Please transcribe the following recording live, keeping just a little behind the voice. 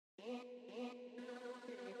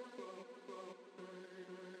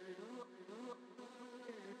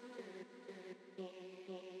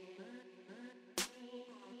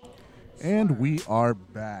And we are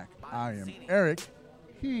back. I am Eric.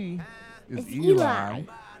 He is It's Eli. Eli.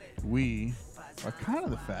 We are kind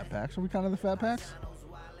of the Fat Packs. Are we kind of the Fat Packs?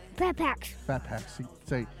 Fat Packs. Fat Packs.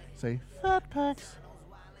 Say Fat Packs.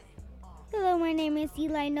 Hello, my name is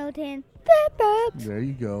Eli Noten. Fat Packs. There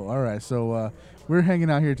you go. All right. So we're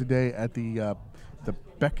hanging out here today at the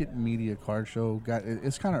Beckett Media Card Show.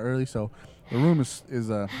 It's kind of early, so the room is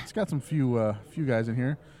it's got some few guys in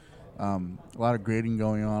here. A lot of grading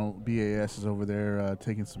going on. BAS is over there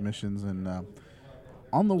taking submissions, and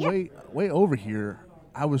on the way over here,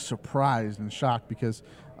 I was surprised and shocked because,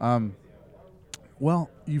 well,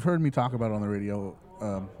 you've heard me talk about it on the radio,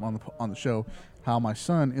 on the show, how my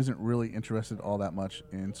son isn't really interested all that much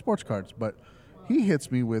in sports cards, but he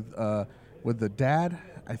hits me with the dad.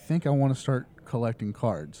 I think I want to start collecting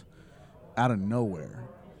cards out of nowhere.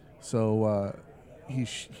 So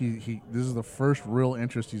this is the first real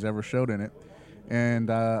interest he's ever showed in it, and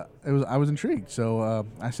I was intrigued. So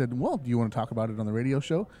I said, "Well, do you want to talk about it on the radio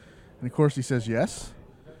show?" And of course, he says yes.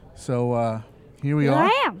 So here we are.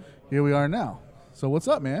 I am. Here we are now. So what's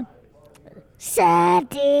up, man? Sad,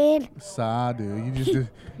 dude. Sadu, you just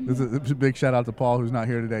this is a big shout out to Paul, who's not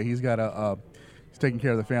here today. He's got he's taking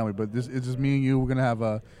care of the family, but it's just me and you. We're gonna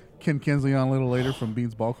have Ken Kinsley on a little later from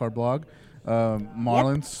Beans Ball Card Blog.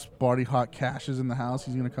 Marlon Sparty Hot Cash is in the house.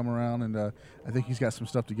 He's gonna come around, and I think he's got some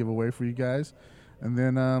stuff to give away for you guys. And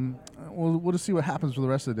then we'll just see what happens for the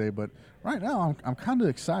rest of the day. But right now, I'm kind of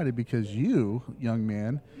excited because you, young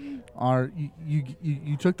man,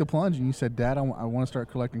 you took the plunge and you said, "Dad, I want to start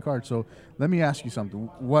collecting cards." So let me ask you something.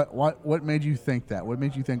 What made you think that? What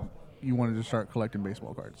made you think you wanted to start collecting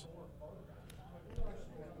baseball cards?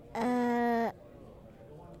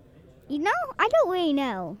 I don't really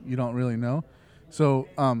know. You don't really know. So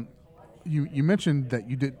you mentioned that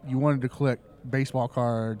you wanted to collect baseball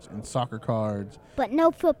cards and soccer cards, But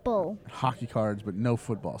no football. hockey cards, but no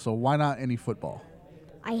football. So why not any football?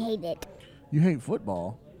 I hate it. You hate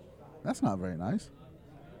football? That's not very nice.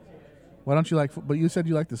 Why don't you like? But you said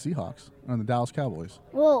you like the Seahawks and the Dallas Cowboys.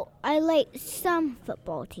 Well, I like some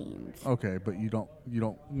football teams. Okay, but you don't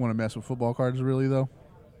want to mess with football cards, really, though.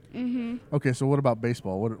 Mm-hmm. Okay, so what about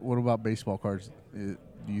baseball? What about baseball cards? Do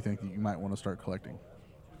you think that you might want to start collecting?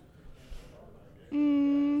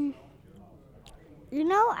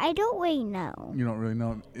 I don't really know. You don't really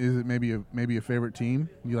know. Is it maybe a favorite team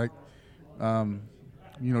you like?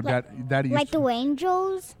 Daddy used Like to, the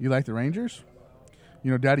Angels? You like the Rangers?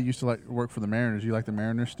 Daddy used to work for the Mariners. You like the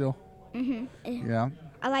Mariners still? Mm-hmm. Yeah.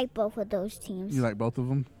 I like both of those teams. You like both of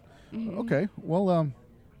them? Mm-hmm. Okay. Well,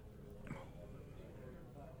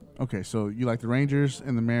 okay, so you like the Rangers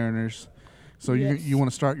and the Mariners. So Yes. you want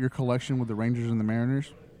to start your collection with the Rangers and the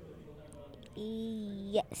Mariners?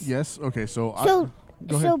 Yes. Yes. Okay, so go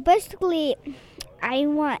So ahead. basically, I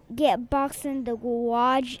want to get a box in the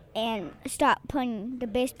garage and start putting the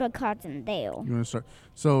baseball cards in there. You want to start.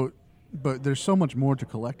 So, but there's so much more to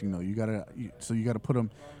collecting, though. You gotta put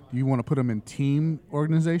them. Do you want to put them in team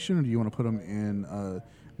organization, or do you want to put them in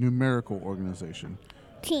numerical organization?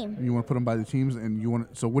 Team. You want to put them by the teams, and you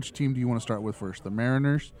want. So, which team do you want to start with first, the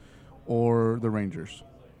Mariners or the Rangers?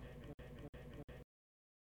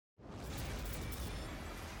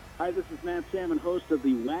 Hi, this is Matt Salmon, host of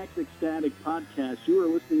the Wax Ecstatic podcast. You are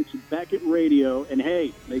listening to Beckett Radio, and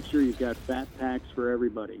hey, make sure you've got Fat Packs for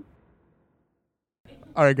everybody.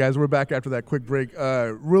 All right, guys, we're back after that quick break.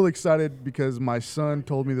 Real excited because my son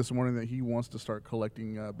told me this morning that he wants to start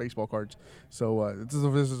collecting baseball cards. So this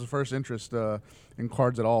is his first interest in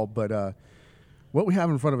cards at all. But what we have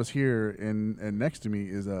in front of us here and next to me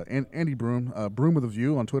is Andy Broom, Broom with a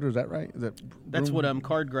View on Twitter. Is that right? That's Broom? what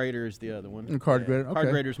Card Grader is the other one. Card Grader, okay. Card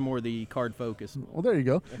Grader's more the card focus. Well, there you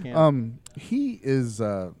go. Okay. He's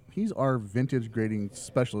our vintage grading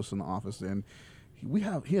specialist in the office, and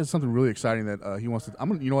he has something really exciting that he wants to. I'm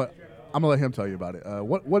gonna let him tell you about it.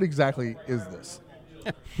 What exactly is this?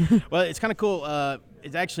 Well, it's kind of cool.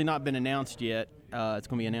 It's actually not been announced yet. It's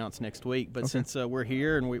going to be announced next week. But since we're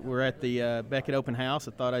here and we're at the Beckett Open House,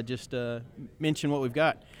 I thought I'd just mention what we've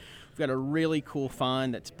got. We've got a really cool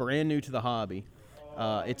find that's brand new to the hobby.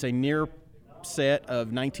 It's a near set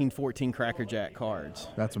of 1914 Cracker Jack cards.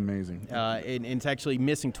 That's amazing. And it's actually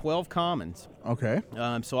missing 12 commons. Okay.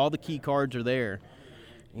 So all the key cards are there.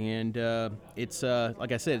 And it's,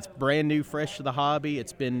 like I said, it's brand new, fresh to the hobby.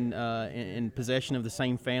 It's been in possession of the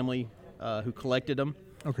same family who collected them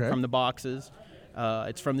from the boxes.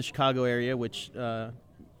 It's from the Chicago area, which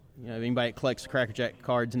anybody that collects Cracker Jack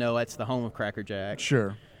cards know that's the home of Cracker Jack.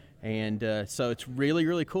 Sure. And so it's really,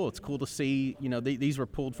 really cool. It's cool to see, these were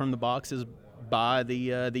pulled from the boxes by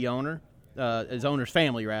the owner. his owner's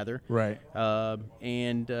family rather. Right.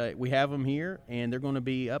 And we have them here, and they're going to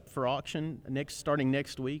be up for auction starting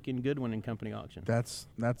next week in Goodwin and Company auction. That's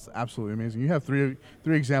absolutely amazing. You have three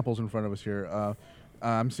examples in front of us here.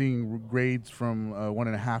 I'm seeing grades from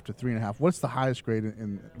 1.5 to 3.5. What's the highest grade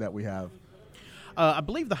that we have? I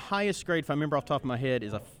believe the highest grade, if I remember off the top of my head,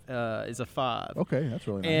 is a 5. Okay, that's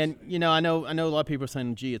really nice. And I know a lot of people are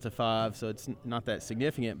saying, "Gee, it's a 5," so it's not that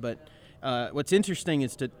significant. But what's interesting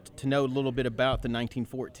is to know a little bit about the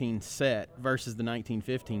 1914 set versus the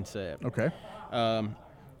 1915 set. Okay.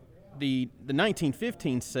 The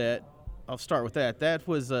 1915 set, I'll start with that. That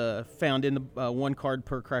was found in the 1 card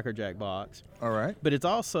per Cracker Jack box. All right. But it's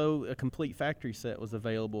also a complete factory set was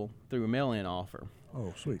available through a mail-in offer.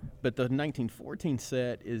 Oh, sweet. But the 1914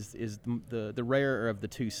 set is the rarer of the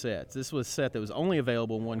 2 sets. This was a set that was only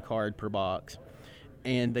available 1 card per box,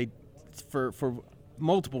 and they, for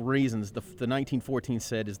multiple reasons, the 1914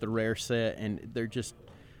 set is the rare set, and they're just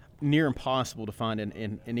near impossible to find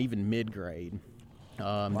in even mid-grade.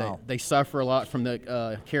 Wow. They suffer a lot from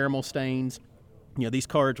the caramel stains. These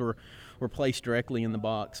cards were placed directly in the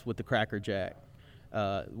box with the Cracker Jack,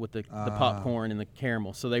 with the popcorn and the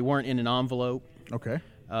caramel, so they weren't in an envelope. Okay.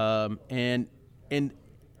 And a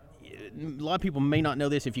lot of people may not know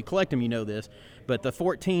this. If you collect them, you know this. But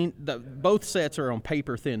both sets are on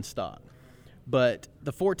paper thin stock. But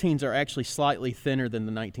the 14s are actually slightly thinner than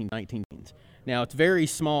the 1919s. Now, it's very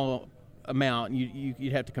small amount.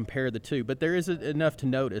 You'd have to compare the two. But there is enough to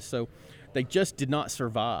notice. So they just did not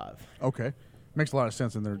survive. Okay. Makes a lot of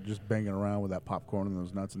sense, and they're just banging around with that popcorn and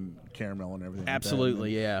those nuts and caramel and everything.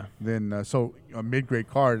 Absolutely, like that. So a mid-grade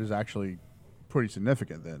card is actually pretty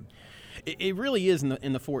significant then. It really is in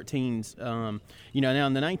the 14s. Now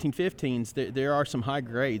in the 1915s, there are some high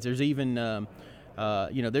grades. There's even,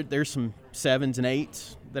 there's some 7s and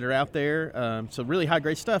 8s that are out there. So really high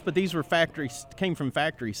grade stuff. But these came from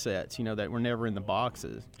factory sets, that were never in the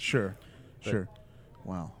boxes. Sure.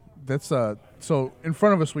 Wow. That's so in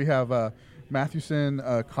front of us we have Mathewson,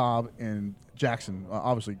 Cobb, and Jackson.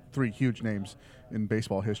 Obviously, 3 huge names in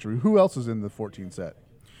baseball history. Who else is in the 14 set?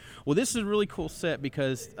 Well, this is a really cool set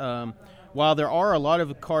because while there are a lot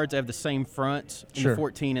of cards that have the same fronts in the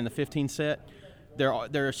 14 and the 15 set, there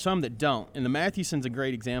are some that don't. And the Mathewson's a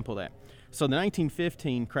great example of that. So the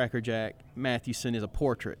 1915 Cracker Jack Mathewson is a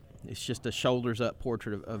portrait. It's just a shoulders-up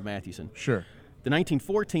portrait of Mathewson. Sure. The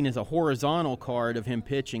 1914 is a horizontal card of him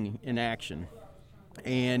pitching in action.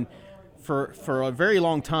 And for a very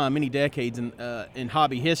long time, many decades in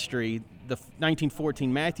hobby history, the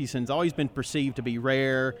 1914 Mathewson's always been perceived to be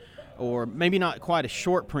rare, or maybe not quite a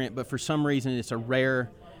short print, but for some reason it's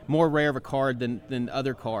more rare of a card than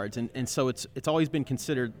other cards, and so it's always been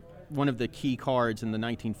considered one of the key cards in the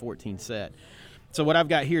 1914 set. So what I've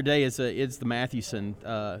got here today is the Mathewson,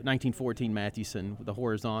 1914 Mathewson with the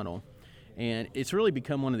horizontal, and it's really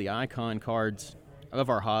become one of the icon cards of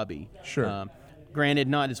our hobby. Sure. Granted,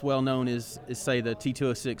 not as well known as say the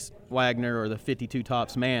T206 Wagner or the 52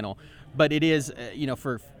 Topps Mantle, but it is,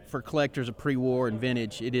 for collectors of pre-war and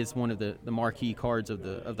vintage, it is one of the marquee cards of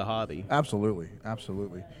the hobby. Absolutely.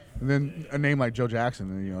 And then a name like Joe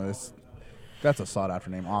Jackson, that's a sought-after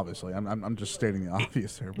name. Obviously, I'm just stating the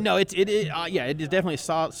obvious here. No, it is definitely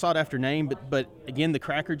a sought-after name. But again, the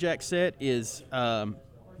Cracker Jack set is.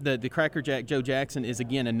 The Cracker Jack Joe Jackson is,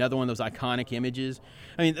 again, another one of those iconic images.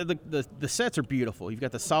 I mean, the sets are beautiful. You've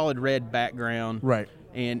got the solid red background. Right.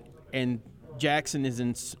 And Jackson is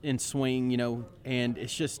in swing, and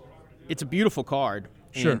it's a beautiful card.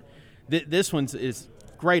 Sure. And this one's is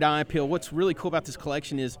great eye appeal. What's really cool about this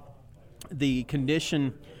collection is the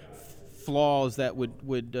condition flaws that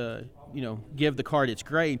would give the card its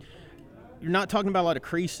grade. You're not talking about a lot of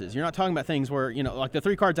creases. You're not talking about things where, like the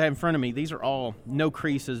 3 cards I have in front of me, these are all no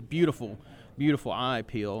creases, beautiful eye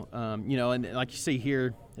appeal. And like you see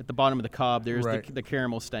here at the bottom of the Cobb, there's the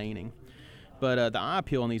caramel staining. But the eye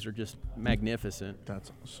appeal on these are just magnificent.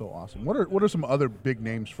 That's so awesome. What are some other big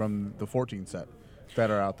names from the 14 set that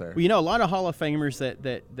are out there? Well, a lot of Hall of Famers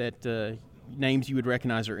that names you would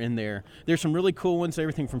recognize are in there. There's some really cool ones,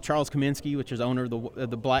 everything from Charles Kaminsky, which is owner of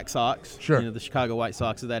the Black Sox, sure, the Chicago White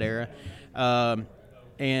Sox of that era.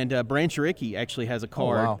 And Branch Rickey actually has a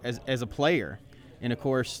card as a player. And, of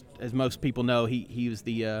course, as most people know, he was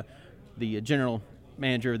the general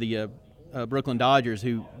manager of the Brooklyn Dodgers,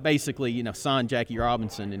 who basically, signed Jackie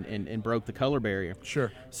Robinson and broke the color barrier.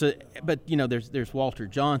 Sure. So, but there's Walter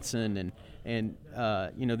Johnson and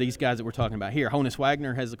these guys that we're talking about here. Honus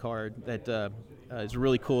Wagner has a card that is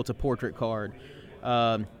really cool. It's a portrait card.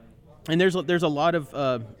 And there's a lot of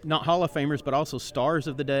not Hall of Famers, but also stars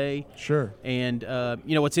of the day. Sure. And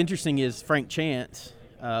what's interesting is Frank Chance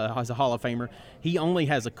as a Hall of Famer. He only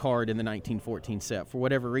has a card in the 1914 set. For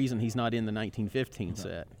whatever reason, he's not in the 1915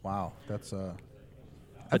 set. Wow, that's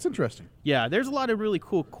interesting. Yeah, there's a lot of really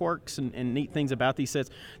cool quirks and neat things about these sets.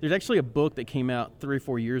 There's actually a book that came out 3 or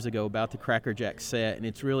 4 years ago about the Cracker Jack set, and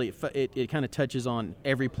it's really it kind of touches on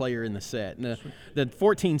every player in the set. And the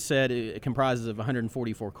 14 set it comprises of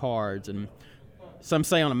 144 cards, and some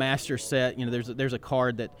say on a master set, there's a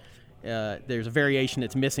card that there's a variation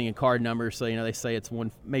that's missing a card number, so they say it's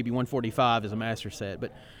maybe 145 is a master set,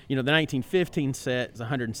 but the 1915 set is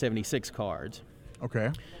 176 cards.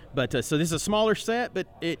 Okay. But so this is a smaller set, but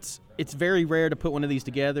it's very rare to put one of these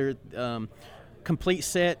together. Complete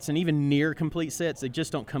sets and even near complete sets, they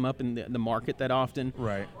just don't come up in the market that often.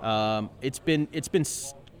 Right. It's been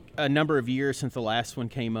a number of years since the last one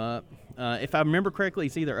came up. If I remember correctly,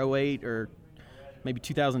 it's either 08 or maybe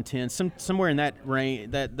 2010. Somewhere in that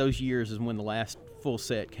range, those years is when the last full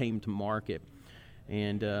set came to market.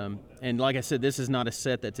 And like I said, this is not a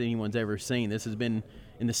set that anyone's ever seen. This has been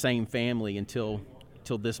in the same family until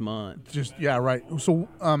this month. Right. So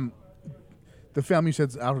the family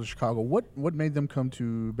said's out of Chicago. What made them come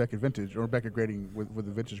to Beckett Vintage or Beckett Grading with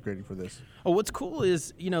the vintage grading for this? Oh, what's cool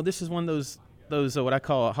is this is one of those what I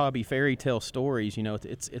call a hobby fairy tale stories.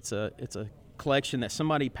 It's a collection that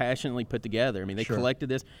somebody passionately put together. I mean, they collected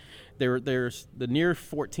this. There's the near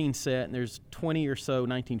 14 set, and there's 20 or so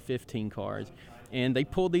 1915 cards, and they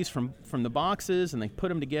pulled these from the boxes and they put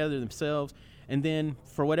them together themselves. And then,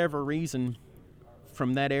 for whatever reason,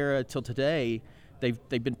 from that era till today,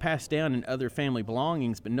 they've been passed down in other family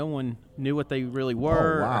belongings, but no one knew what they really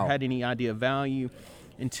were or had any idea of value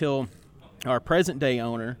until our present-day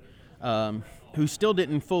owner, who still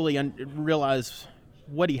didn't fully realize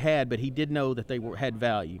what he had, but he did know that they had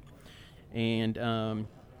value. And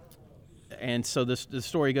so the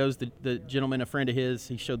story goes, the gentleman, a friend of his,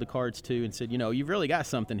 he showed the cards to and said, you've really got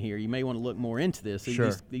something here. You may want to look more into this.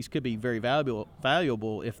 Sure. These could be very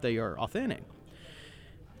valuable if they are authentic.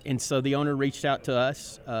 And so the owner reached out to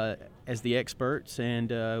us as the experts,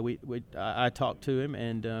 and I talked to him,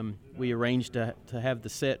 and we arranged to have the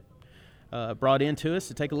set brought in to us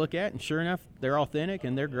to take a look at. And sure enough, they're authentic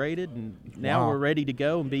and they're graded, and now we're ready to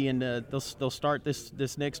go and be in. They'll start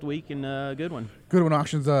this next week in Goodwin. Goodwin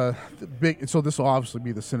Auctions, big. So this will obviously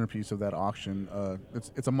be the centerpiece of that auction.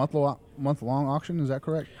 It's a month long auction. Is that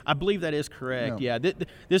correct? I believe that is correct. Yeah.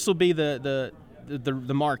 This will be the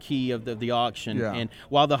marquee of the auction. Yeah. And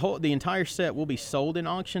while the entire set will be sold in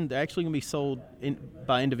auction, they're actually going to be sold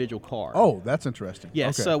by individual card. Oh, that's interesting. Yeah.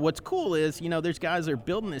 Okay. So what's cool is there's guys that are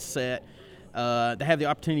building this set. They have the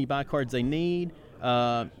opportunity to buy cards they need.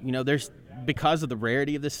 There's because of the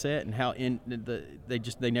rarity of this set and how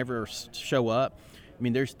they never show up. I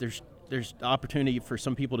mean, there's opportunity for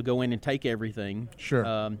some people to go in and take everything. Sure.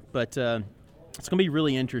 But it's going to be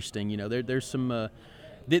really interesting. There's some.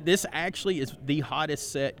 This actually is the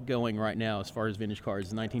hottest set going right now as far as vintage cards,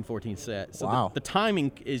 the 1914 set. So wow. The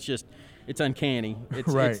timing is it's uncanny.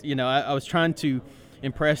 Right. I was trying to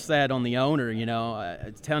impress that on the owner.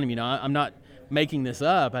 Telling him, I'm not making this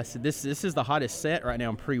up. I said, this is the hottest set right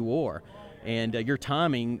now in pre-war, and your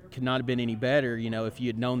timing could not have been any better. If you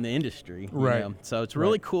had known the industry. Right. So it's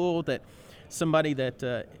really cool that somebody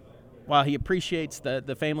that. While he appreciates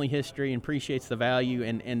the family history and appreciates the value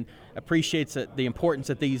and appreciates the importance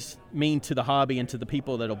that these mean to the hobby and to the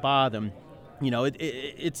people that'll buy them,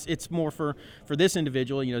 it's more for this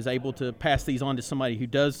individual, is able to pass these on to somebody who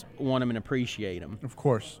does want them and appreciate them. Of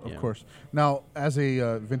course. Now, as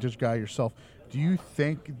a vintage guy yourself, do you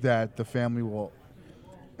think that the family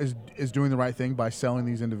is doing the right thing by selling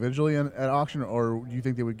these individually at auction, or do you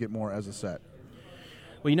think they would get more as a set?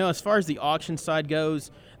 Well, as far as the auction side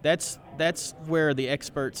goes, that's where the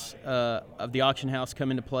experts of the auction house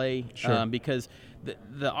come into play. Sure. Because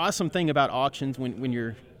the awesome thing about auctions, when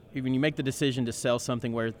you make the decision to sell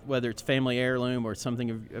something, whether it's family heirloom or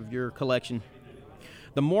something of your collection,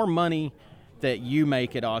 the more money that you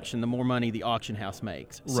make at auction, the more money the auction house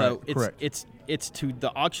makes. Right, so correct. it's to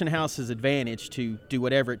the auction house's advantage to do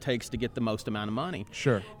whatever it takes to get the most amount of money.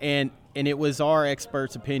 Sure. And it was our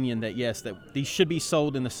experts' opinion that yes, that these should be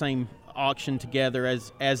sold in the same auction together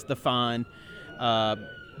as the find,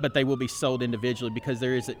 but they will be sold individually because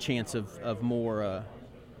there is a chance of more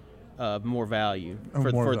value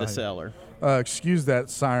for the seller. Excuse that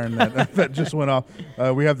siren that just went off.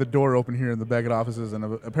 We have the door open here in the Beckett offices, and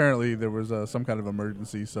apparently there was some kind of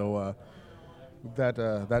emergency, so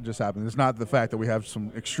that just happened. It's not the fact that we have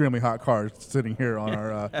some extremely hot cars sitting here on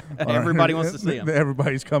our everybody wants to see them.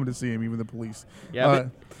 Everybody's coming to see them, even the police. Yeah,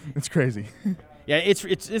 it's crazy. Yeah,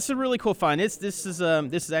 it's a really cool find. This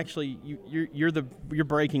is actually you're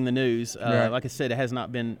breaking the news. Right. Like I said, it has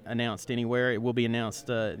not been announced anywhere. It will be announced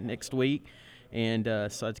next week, and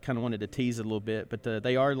so I kind of wanted to tease it a little bit. But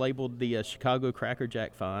they are labeled the Chicago Cracker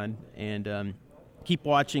Jack find, and keep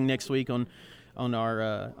watching next week on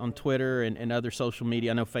our on Twitter and other social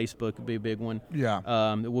media. I know Facebook will be a big one.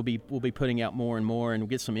 Yeah. We'll be putting out more and more, and we'll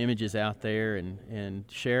get some images out there and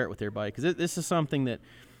share it with everybody, because this is something that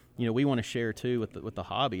we want to share too with the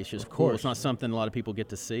hobby. It's just cool. It's not something a lot of people get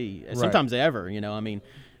to see, sometimes ever. I mean,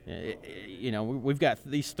 we've got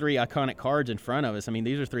these 3 iconic cards in front of us. I mean,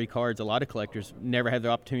 these are 3 cards a lot of collectors never have the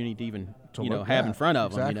opportunity to even have in front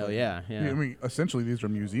of them. Yeah. I mean, essentially, these are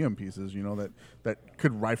museum pieces. That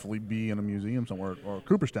could rightfully be in a museum somewhere or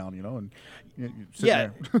Cooperstown. And you sit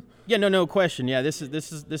there. Yeah, no question. Yeah, this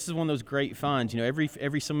is one of those great finds.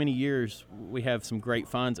 Every so many years we have some great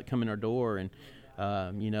finds that come in our door, and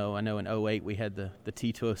I know in 2008 we had the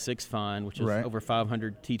T206 find, which is over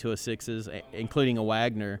 500 T206s, including a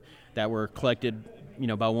Wagner, that were collected,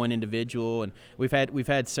 by one individual. And we've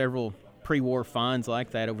had several pre-war finds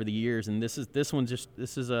like that over the years. And this one's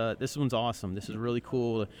awesome. This is really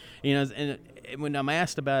cool. And when I'm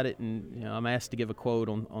asked about it, and I'm asked to give a quote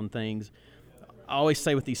on things, I always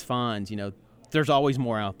say with these finds, there's always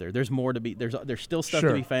more out there. There's more to be. There's still stuff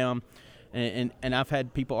to be found. And I've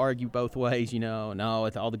had people argue both ways, no,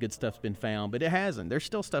 all the good stuff's been found, but it hasn't. There's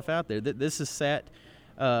still stuff out there. This is sat,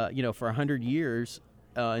 for 100 years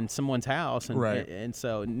in someone's house, and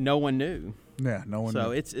so no one knew. Yeah, no one. So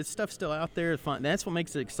knew. it's stuff still out there. That's what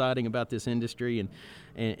makes it exciting about this industry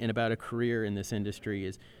and about a career in this industry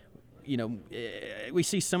is, we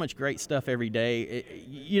see so much great stuff every day.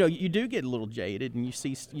 You do get a little jaded, and you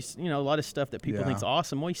see a lot of stuff that people think's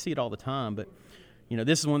awesome. Well, you see it all the time, but.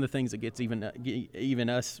 This is one of the things that gets even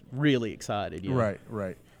us really excited.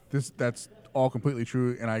 Right. That's all completely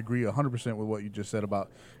true, and I agree 100% with what you just said about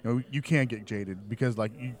you can't get jaded because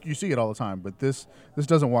you see it all the time, but this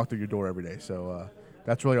doesn't walk through your door every day. So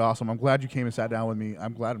that's really awesome. I'm glad you came and sat down with me.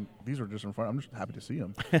 I'm glad these are just in front. I'm just happy to see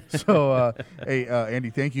them. So hey, Andy,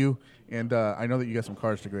 thank you, and I know that you got some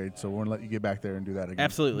cards to grade, so we're gonna let you get back there and do that again.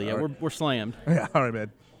 Absolutely, yeah, right. We're slammed. Yeah, all right,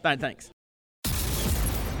 man. Thanks.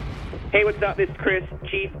 Hey, what's up? This is Chris,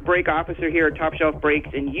 Chief Break Officer here at Top Shelf Breaks,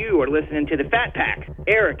 and you are listening to the Fat Pack,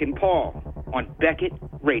 Eric and Paul, on Beckett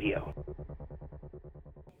Radio.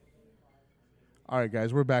 All right,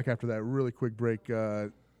 guys, we're back after that really quick break.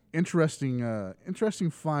 Interesting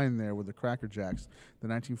find there with the Cracker Jacks, the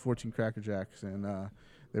 1914 Cracker Jacks, and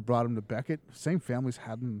they brought them to Beckett. Same families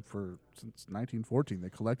had them since 1914. They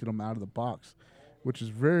collected them out of the box, which is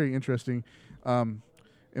very interesting.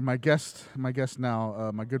 And my guest now,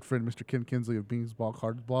 my good friend, Mr. Ken Kinsley of Beansball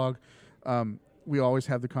Cards blog, we always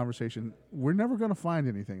have the conversation. We're never going to find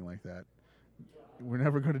anything like that. We're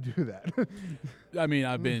never going to do that. I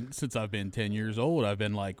mean, since I've been 10 years old, I've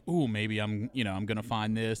been like, ooh, maybe I'm going to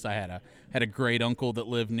find this. I had a great uncle that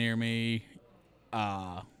lived near me.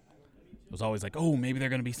 I was always like, oh, maybe they're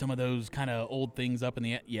going to be some of those kind of old things up in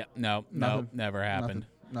the no, never happened.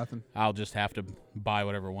 Nothing. I'll just have to buy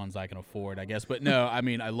whatever ones I can afford, I guess. But no, I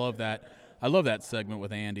mean, I love that segment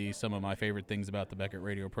with Andy. Some of my favorite things about the Beckett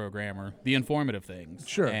Radio program are the informative things.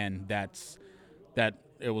 Sure. And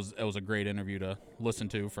it was a great interview to listen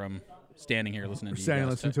to from standing here listening to you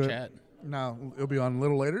guys chat. Now, it'll be on a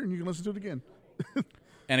little later, and you can listen to it again.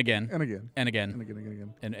 And again. And again. And again. And again.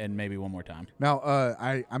 And again. And maybe one more time. Now,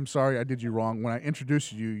 I'm sorry I did you wrong. When I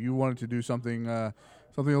introduced you, you wanted to do something a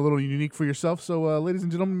little unique for yourself. So, ladies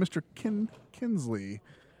and gentlemen, Mr. Kinsley.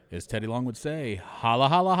 As Teddy Long would say, holla,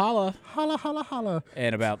 holla, holla. Holla, holla, holla.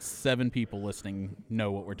 And about 7 people listening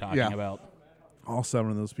know what we're talking about. All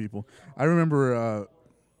 7 of those people. I remember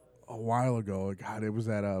a while ago, God, it was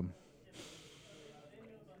at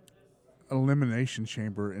Elimination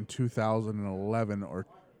Chamber in 2011, or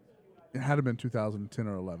it had to have been 2010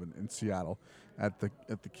 or 11 in Seattle at the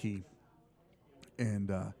Key.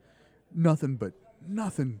 And nothing but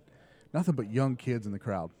young kids in the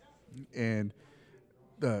crowd. And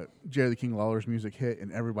Jerry the King Lawler's music hit,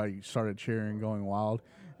 and everybody started cheering, going wild.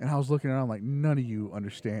 And I was looking around like, none of you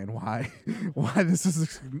understand why this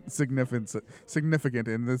is significant.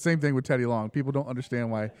 And the same thing with Teddy Long. People don't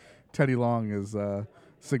understand why Teddy Long is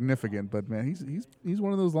significant. But man, he's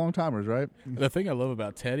one of those long timers, right? The thing I love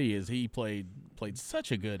about Teddy is he played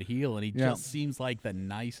such a good heel, and he just seems like the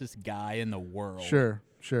nicest guy in the world. Sure.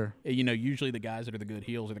 Usually the guys that are the good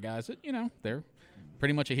heels are the guys that they're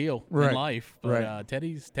pretty much a heel in life. But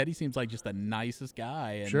Teddy seems like just the nicest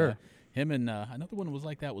guy. And, sure. Him and another one was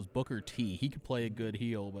like that was Booker T. He could play a good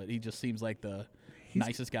heel, but he just seems like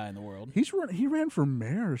nicest guy in the world. He ran for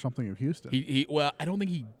mayor or something of Houston. Well, I don't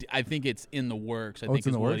think I think it's in the works. I think it's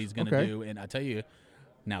is what works? he's going to Okay. do. And I tell you,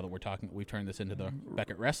 now that we've turned this into the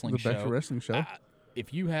Beckett Wrestling The Show. Beckett Wrestling Show.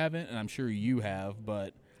 If you haven't, and I'm sure you have,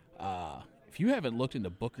 but if you haven't looked into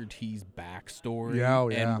Booker T's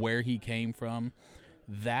backstory and where he came from,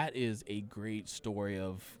 that is a great story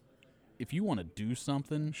of if you want to do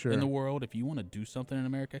something in the world, if you want to do something in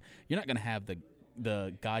America, you're not going to have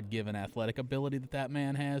the God-given athletic ability that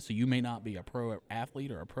man has. So you may not be a pro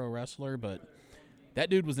athlete or a pro wrestler, but that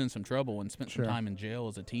dude was in some trouble and spent some time in jail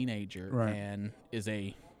as a teenager and is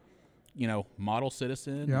a, model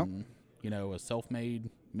citizen and, a self-made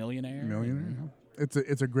millionaire.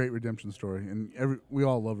 It's a great redemption story, and we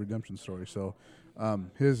all love redemption stories. So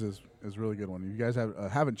his is a really good one. If you guys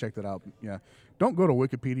haven't checked it out, don't go to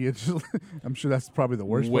Wikipedia. I'm sure that's probably the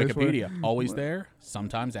worst place for it. Wikipedia, always there,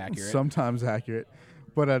 sometimes accurate. Sometimes accurate.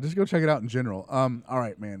 But just go check it out in general. All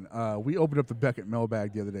right, man. We opened up the Beckett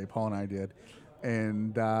mailbag the other day. Paul and I did.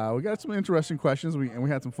 And we got some interesting questions, and we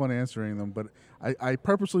had some fun answering them. But I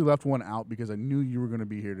purposely left one out because I knew you were going to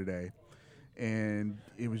be here today. And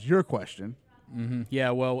it was your question. Mm-hmm.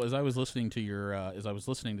 Yeah, well, as I was listening to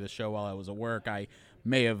the show while I was at work, I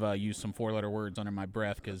may have used some 4-letter words under my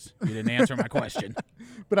breath because you didn't answer my question.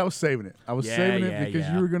 But I was saving it. Saving it because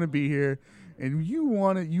you were going to be here, and you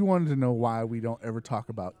wanted to know why we don't ever talk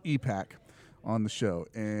about EPAC on the show.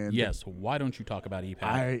 And yes, why don't you talk about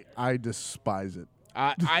EPAC? I despise it.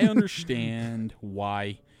 I understand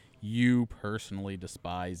why you personally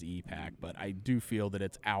despise EPAC, but I do feel that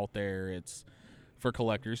it's out there. It's for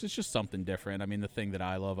collectors. It's just something different. I mean, the thing that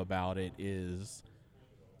I love about it is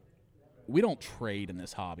we don't trade in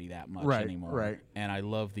this hobby that much anymore. Right. And I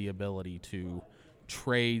love the ability to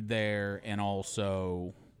trade there and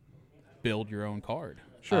also build your own card.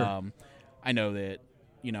 Sure. I know that,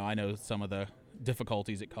 I know some of the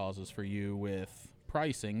difficulties it causes for you with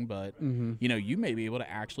pricing, but, you may be able to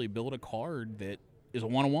actually build a card that is a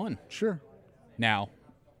 1-of-1. Sure. Now,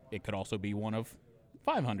 it could also be one of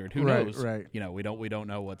 500. Who Right, knows? right. We don't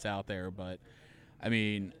know what's out there, but I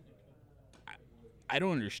mean, I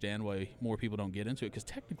don't understand why more people don't get into it because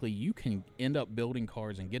technically you can end up building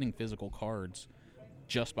cards and getting physical cards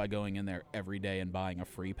just by going in there every day and buying a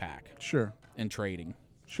free pack. Sure. And trading.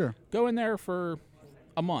 Sure. Go in there for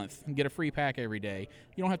a month and get a free pack every day.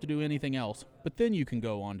 You don't have to do anything else, but then you can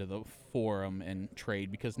go onto the forum and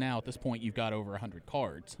trade because now at this point you've got over 100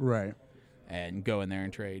 cards. Right. And go in there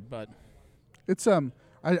and trade, but it's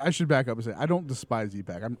I should back up and say I don't despise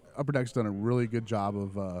EPAC. Upper Deck's done a really good job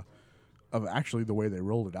of actually the way they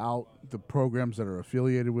rolled it out, the programs that are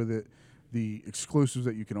affiliated with it, the exclusives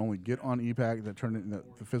that you can only get on EPAC that turn into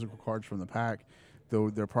the physical cards from the pack,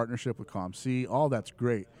 their partnership with ComC, all that's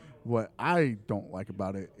great. What I don't like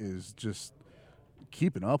about it is just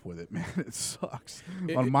keeping up with it, man. It sucks.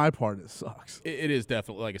 On my part, it sucks. It is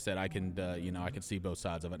definitely, like I said, I can I can see both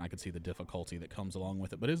sides of it, and I can see the difficulty that comes along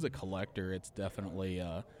with it. But as a collector, it's definitely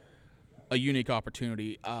a unique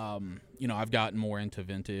opportunity. I've gotten more into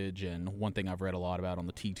vintage, and one thing I've read a lot about on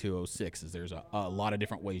the T206 is there's a lot of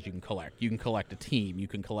different ways you can collect. You can collect a team, you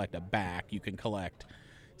can collect a back, you can collect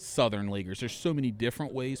Southern Leaguers. There's so many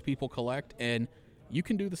different ways people collect, and you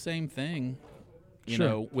can do the same thing.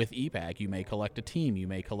 With EPAC, you may collect a team, you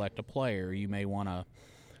may collect a player, you may want to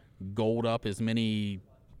gold up as many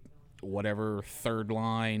whatever third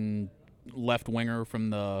line left winger from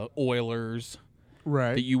the Oilers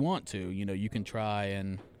that you want to. You can try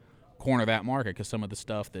and corner that market because some of the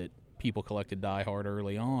stuff that people collected die hard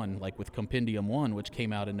early on, like with Compendium 1, which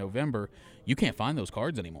came out in November, you can't find those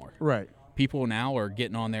cards anymore. Right. People now are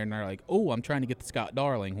getting on there and they're like, oh, I'm trying to get the Scott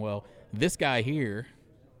Darling. Well, this guy here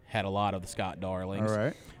had a lot of the Scott Darlings. All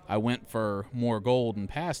right. I went for more gold and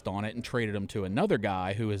passed on it and traded them to another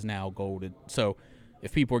guy who is now golded. So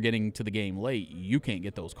if people are getting to the game late, you can't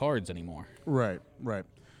get those cards anymore. Right.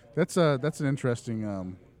 That's an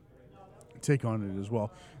interesting take on it as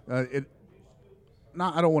well. I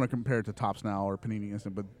don't want to compare it to Topps Now or Panini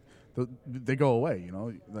Instant, but they go away.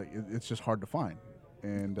 It's just hard to find.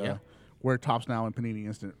 And where Topps Now and Panini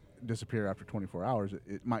Instant disappear after 24 hours,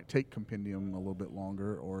 it might take Compendium a little bit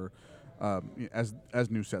longer, or as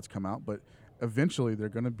new sets come out. But eventually, they're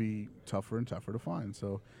going to be tougher and tougher to find.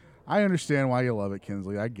 So I understand why you love it,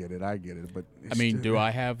 Kinsley. I get it. But do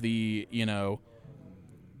I have the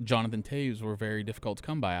Jonathan Toews were very difficult to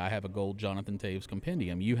come by. I have a gold Jonathan Toews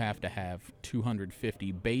Compendium. You have to have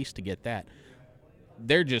 250 base to get that.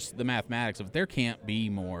 They're just the mathematics of there can't be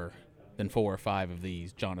more than 4 or 5 of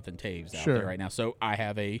these Jonathan Toews out there right now. So I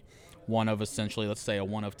have a one of essentially, let's say, a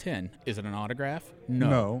 1 of 10. Is it an autograph?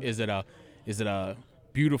 No. Is it a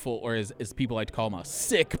beautiful, or as people like to call them, a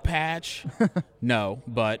sick patch. No,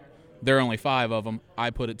 but there are only 5 of them. I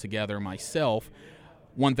put it together myself.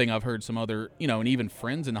 One thing I've heard some other, and even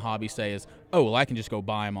friends in the hobby say is, oh, well, I can just go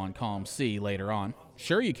buy them on COMC later on.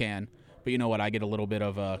 Sure you can, but you know what? I get a little bit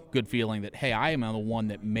of a good feeling that, hey, I am the one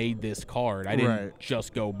that made this card. I didn't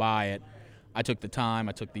just go buy it. I took the time,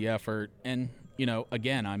 I took the effort, and,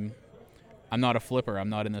 again, I'm not a flipper. I'm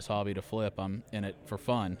not in this hobby to flip. I'm in it for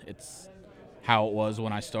fun. It's how it was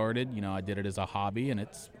when I started. I did it as a hobby, and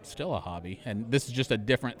it's still a hobby. And this is just a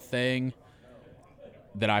different thing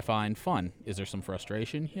that I find fun. Is there some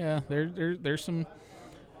frustration? Yeah, there's some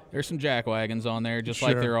jackwagons on there, just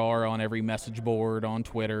like there are on every message board on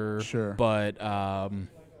Twitter. Sure. But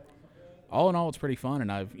all in all, it's pretty fun,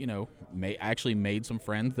 and I've actually made some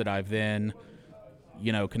friends that I've then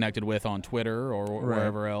connected with on Twitter or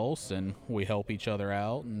wherever else, and we help each other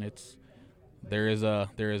out, and there is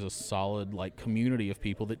a solid community of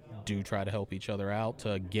people that do try to help each other out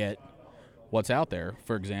to get what's out there.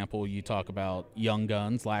 For example, you talk about Young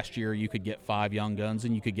Guns. Last year you could get 5 Young Guns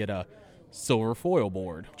and you could get a silver foil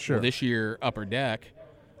board. Sure. Well, this year Upper Deck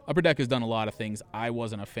has done a lot of things. I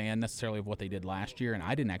wasn't a fan necessarily of what they did last year, and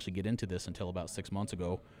I didn't actually get into this until about 6 months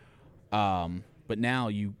ago. But now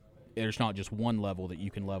there's not just one level that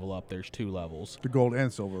you can level up. There's 2 levels. The gold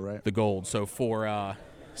and silver, right? The gold. So for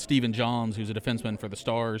Steven Johns, who's a defenseman for the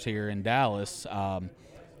Stars here in Dallas,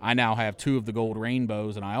 I now have 2 of the gold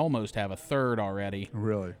rainbows, and I almost have a 3rd already.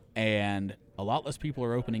 Really? And a lot less people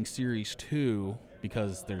are opening Series 2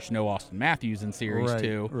 because there's no Austin Matthews in Series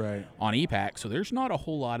 2 on EPAC, so there's not a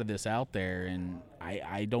whole lot of this out there, and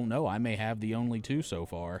I don't know. I may have the only 2 so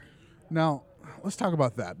far. Now, let's talk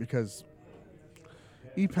about that, because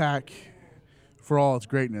EPAC, for all its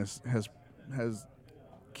greatness, has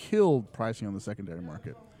killed pricing on the secondary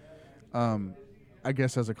market. I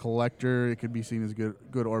guess as a collector, it could be seen as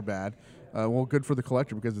good or bad. Well, good for the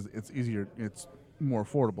collector because it's easier, it's more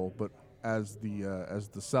affordable. But as the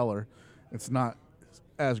seller, it's not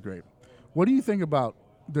as great. What do you think about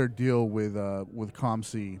their deal with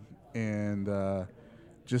COMC and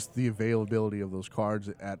just the availability of those cards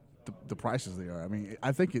at the prices they are? I mean,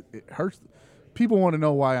 I think it hurts. People want to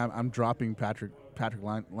know why I'm dropping Patrick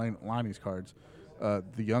Liney's cards,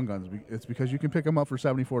 the Young Guns. It's because you can pick them up for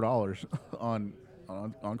 $74 on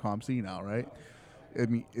COMC now, right? I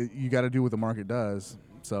mean, you got to do what the market does.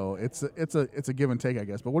 So it's a give and take, I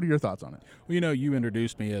guess. But what are your thoughts on it? Well, you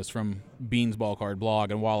introduced me as from Beans Ball Card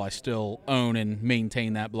blog, and while I still own and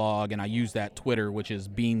maintain that blog, and I use that Twitter, which is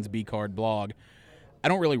Beans B Card blog, I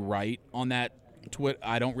don't really write on that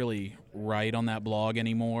I don't really write on that blog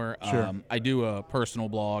anymore. Sure. I do a personal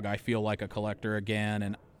blog. I feel like a collector again,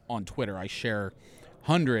 and on Twitter I share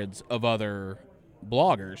hundreds of other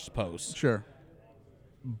bloggers' posts. Sure.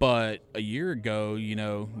 But a year ago,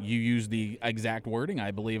 you used the exact wording I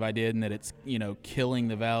believe I did, and that it's, killing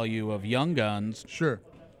the value of Young Guns. Sure.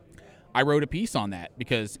 I wrote a piece on that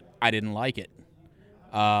because I didn't like it.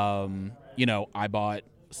 I bought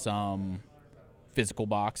some physical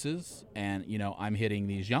boxes, and, I'm hitting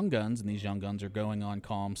these Young Guns, and these Young Guns are going on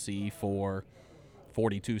COMC for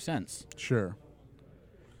 42 cents. Sure.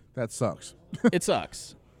 That sucks. It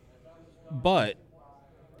sucks. But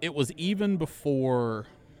it was even before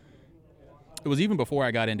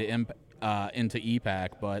I got into EPAC,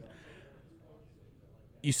 but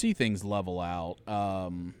you see things level out.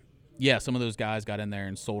 Some of those guys got in there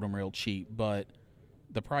and sold them real cheap, but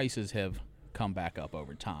the prices have come back up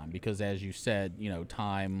over time because, as you said,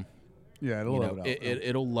 time. Yeah, it'll level it out.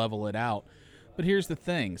 It'll level it out. But here's the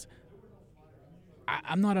things.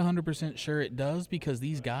 I'm not 100% sure it does, because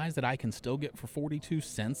these guys that I can still get for 42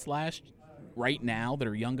 cents right now that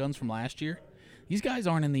are Young Guns from last year, these guys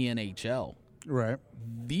aren't in the NHL. Right.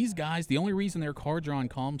 These guys, the only reason their cards are on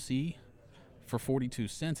COMC for 42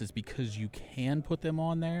 cents is because you can put them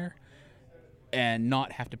on there and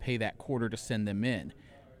not have to pay that quarter to send them in.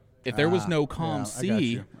 If there was no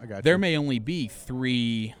COMC, I got you. There may only be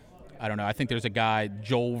 3, I don't know, I think there's a guy,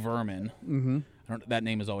 Joel Vermin. Mm-hmm. That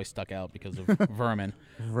name has always stuck out because of Vermin.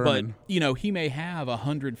 But, he may have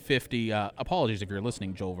 150, apologies if you're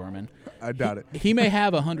listening, Joel Vermin. I doubt it. He may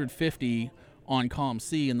have 150 on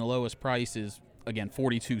COMC, and the lowest price is, again,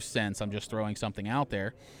 42 cents. I'm just throwing something out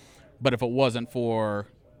there. But if it wasn't for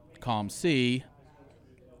COMC,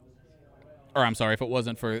 if it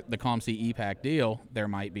wasn't for the COMC EPAC deal, there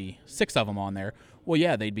might be 6 of them on there. Well,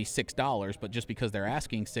 yeah, they'd be $6, but just because they're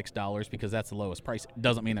asking $6 because that's the lowest price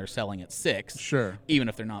doesn't mean they're selling at $6. Sure. Even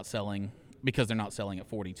if they're not selling, because they're not selling at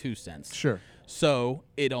 42 cents. Sure. So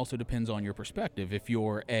it also depends on your perspective. If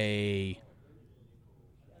you're a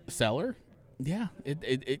seller, Yeah,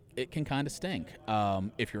 it can kind of stink.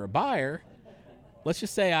 If you're a buyer, let's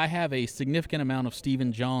just say I have a significant amount of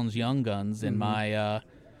Stephen Johns Young Guns in my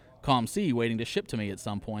COM-C waiting to ship to me at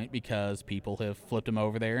some point because people have flipped them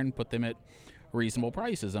over there and put them at reasonable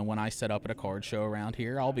prices. And when I set up at a card show around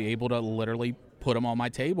here, I'll be able to literally put them on my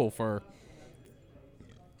table for,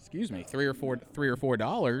 $3 or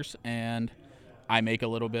 $4, and I make a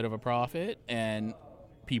little bit of a profit, and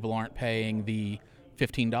people aren't paying the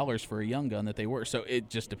 $15 for a Young Gun that they were. So it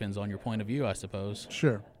just depends on your point of view, I suppose.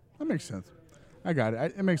 Sure. That makes sense. I got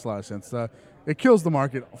it. It makes a lot of sense. It kills the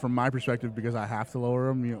market from my perspective because I have to lower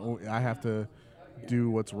them. You know, I have to do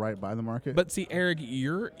what's right by the market. But see, Eric,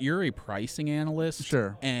 you're a pricing analyst.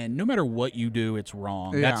 Sure. And no matter what you do, it's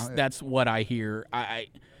wrong. Yeah. That's what I hear.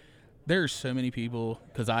 There's so many people,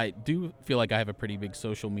 because I do feel like I have a pretty big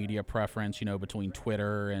social media preference, between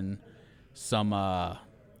Twitter and some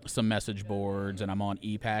message boards, and I'm on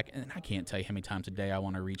ePack, and I can't tell you how many times a day I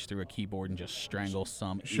want to reach through a keyboard and just strangle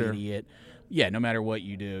some idiot. Yeah, no matter what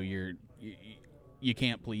you do, you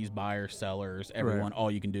can't please buyers, sellers, everyone. Right. All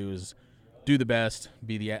you can do is do the best,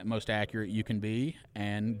 be the most accurate you can be,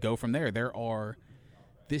 and go from there.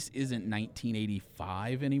 This isn't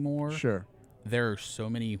 1985 anymore. Sure. There are so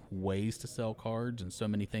many ways to sell cards and so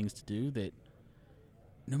many things to do that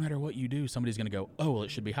no matter what you do, somebody's going to go, oh, well,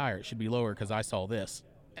 it should be higher, it should be lower because I saw this.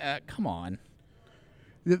 Come on.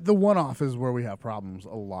 The one-off is where we have problems a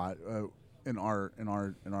lot in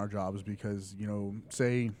our jobs because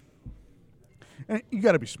say, and you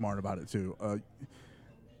got to be smart about it too.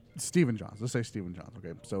 Stephen Johns. Let's say Stephen Johns.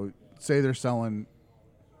 Okay, so say they're selling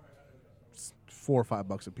 $4 or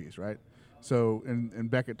 $5 a piece, right? So in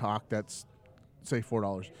Beckett Talk, that's say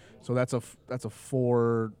 $4. So that's a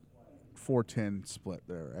 4-10 split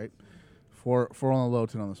there, right? 4 on the low,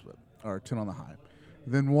 10 on the split, or 10 on the high.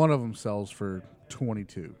 Then one of them sells for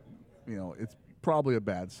 22. It's probably a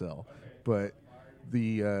bad sell, but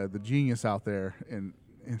the genius out there in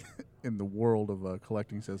the world of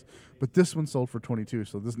collecting says, but this one sold for 22,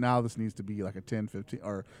 so this needs to be like a 10-15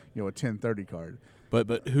 or a 10-30 card.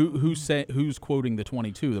 But who's quoting the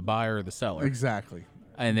 22, the buyer or the seller? Exactly.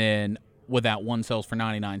 And then with that one sells for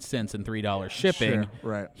 99 cents and $3 shipping, Sure,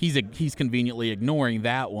 right. He's conveniently ignoring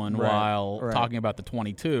that one while talking about the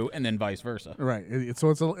 22, and then vice versa. Right. It's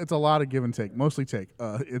a lot of give and take, mostly take.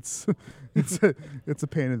 It's a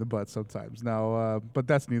pain in the butt sometimes. Now, but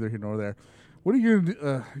that's neither here nor there. What are you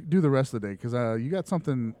gonna do the rest of the day? Because you got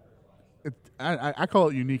something. I call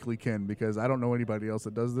it uniquely Ken because I don't know anybody else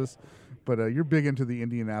that does this, but you're big into the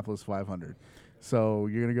Indianapolis 500. So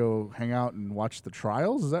you're going to go hang out and watch the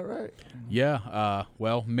trials? Is that right? Yeah.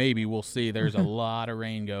 Well, maybe. We'll see. There's a lot of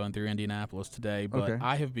rain going through Indianapolis today. But Okay.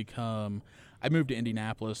 I moved to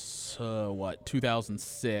Indianapolis,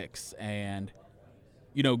 2006. And,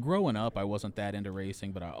 growing up, I wasn't that into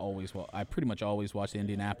racing, but I pretty much always watched the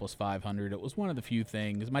Indianapolis 500. It was one of the few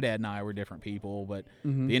things. My dad and I were different people, but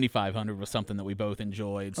the Indy 500 was something that we both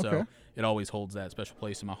enjoyed. So Okay. it always holds that special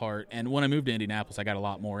place in my heart. And when I moved to Indianapolis, I got a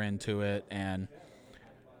lot more into it. And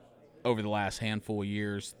over the last handful of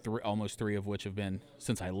years, almost 3 of which have been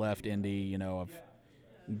since I left Indy, I've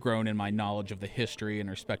grown in my knowledge of the history and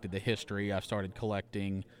respected the history. I've started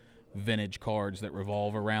collecting vintage cards that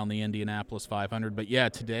revolve around the Indianapolis 500. But yeah,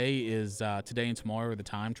 today and tomorrow are the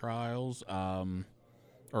time trials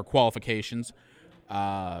or qualifications.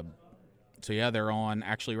 So yeah, they're on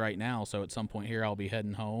actually right now. So at some point here, I'll be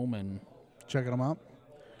heading home and Checking them out.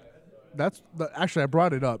 Actually, I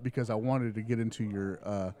brought it up because I wanted to get into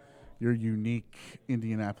your unique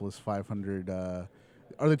Indianapolis 500. Are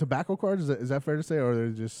they tobacco cards? Is that fair to say, or are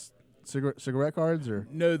they just cigarette cards? Or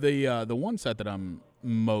no, the one set that I'm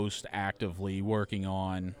most actively working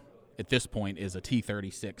on at this point is a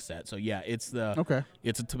T36 set. So yeah, it's a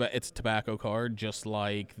tobacco card, just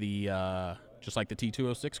like the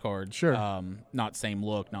T206 card. Sure. Not same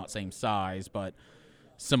look, not same size, but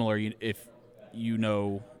similar. If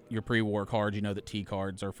your pre-war cards, that T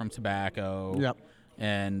cards are from tobacco. Yep.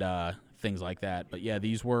 And things like that. But yeah,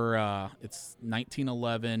 these were it's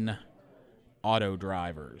 1911 auto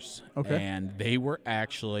drivers. Okay. And they were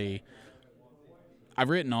actually, I've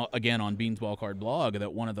written again on Beansball Card blog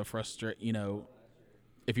that one of the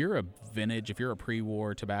if you're a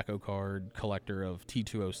pre-war tobacco card collector of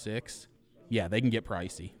T206, yeah, they can get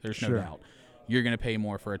pricey. There's no Sure. doubt. You're going to pay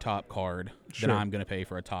more for a top card Sure. than I'm going to pay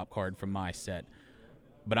for a top card from my set.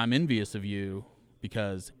 But I'm envious of you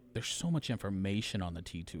because there's so much information on the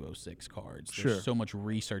T206 cards. Sure. There's so much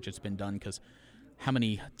research that's been done because how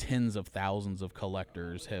many tens of thousands of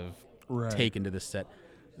collectors have taken to this set?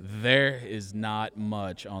 There is not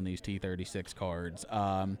much on these T36 cards.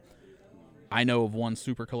 I know of one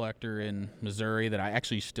super collector in Missouri that I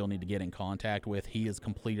actually still need to get in contact with. He has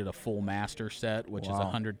completed a full master set, which is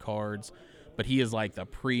 100 cards, but he is like the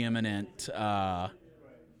preeminent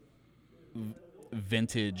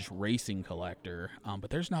vintage racing collector. But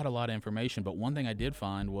there's not a lot of information. But one thing I did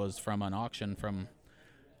find was from an auction from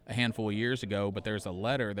a handful of years ago, but there's a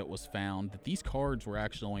letter that was found that these cards were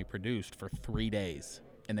actually only produced for 3 days,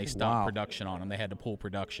 and they stopped production on them. They had to pull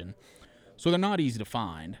production. So they're not easy to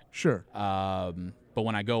find. Sure. But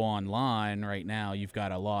when I go online right now, you've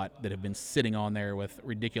got a lot that have been sitting on there with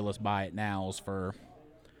ridiculous buy it nows for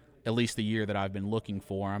at least the year that I've been looking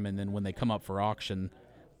for them. And then when they come up for auction,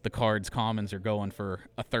 the cards commons are going for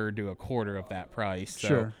a third to a quarter of that price.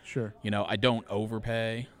 So, Sure. You know, I don't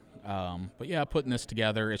overpay. But yeah, putting this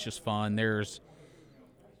together, it's just fun. There's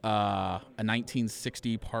a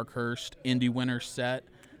 1960 Parkhurst Indy Winner set.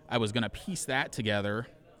 I was going to piece that together.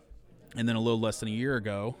 And then a little less than a year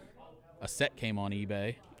ago, a set came on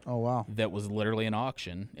eBay. Oh, wow. That was literally an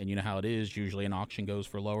auction. And you know how it is. Usually an auction goes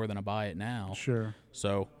for lower than a buy it now. Sure.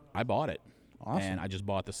 So I bought it. Awesome. And I just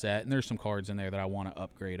bought the set. And there's some cards in there that I want to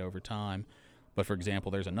upgrade over time. But, for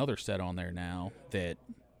example, there's another set on there now that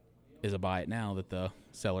is a buy it now that the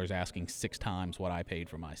seller's asking 6 times what I paid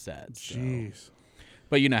for my set. So. Jeez.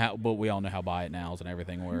 But but we all know how buy it nows and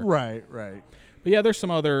everything work. Right. But yeah, there's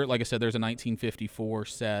some other, like I said, there's a 1954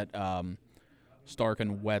 set, Stark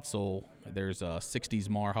and Wetzel. There's a 60s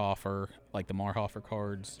Marhofer, like the Marhofer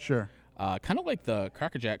cards. Sure. Kind of like the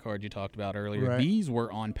Cracker Jack card you talked about earlier. Right. These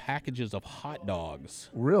were on packages of hot dogs.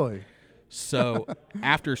 Really? So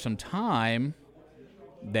after some time,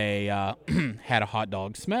 they had a hot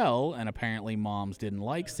dog smell, and apparently moms didn't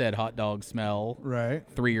like said hot dog smell. Right.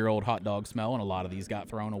 3-year-old hot dog smell, and a lot of these got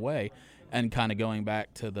thrown away. And kind of going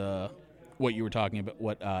back to what you were talking about,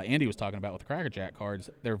 what Andy was talking about with the Cracker Jack cards,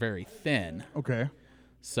 they're very thin. Okay.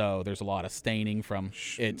 So there's a lot of staining from,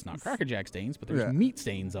 it's not Cracker Jack stains, but there's meat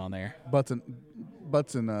stains on there. Butts and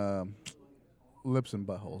lips and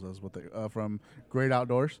buttholes is what they from Great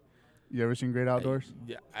Outdoors. You ever seen Great Outdoors?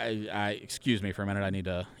 Yeah, I excuse me for a minute. I need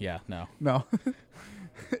to. Yeah, no. No.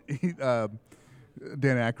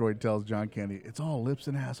 Dan Aykroyd tells John Candy, "It's all lips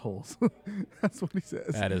and assholes." That's what he says.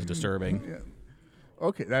 That is disturbing. Yeah.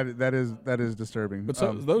 Okay, that is disturbing. But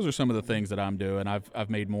those are some of the things that I'm doing. I've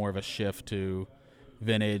made more of a shift to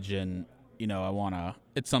vintage, and I want to.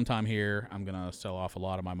 It's sometime here. I'm gonna sell off a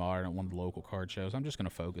lot of my modern at one of the local card shows. I'm just gonna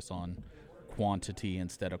focus on quantity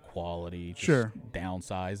instead of quality. Just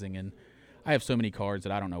downsizing. And I have so many cards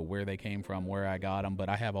that I don't know where they came from, where I got them, but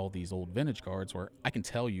I have all these old vintage cards where I can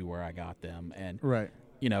tell you where I got them, and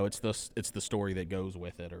it's the story that goes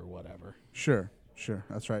with it or whatever. Sure,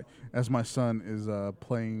 that's right. As my son is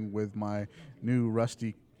playing with my new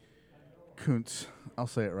Rusty Kuntz, I'll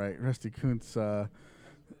say it right, Rusty Kuntz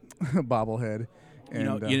bobblehead. And,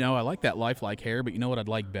 I like that lifelike hair, but you know what I'd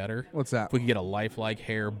like better? What's that? If we could get a lifelike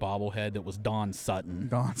hair bobblehead that was Don Sutton.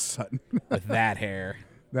 Don Sutton. With that hair.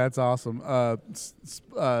 That's awesome.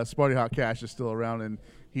 Sparty Hot Cash is still around, and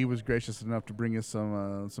he was gracious enough to bring us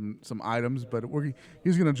some items. But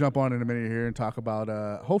he's going to jump on in a minute here and talk about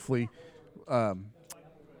hopefully, the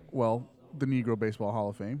Negro Baseball Hall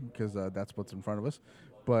of Fame, because that's what's in front of us.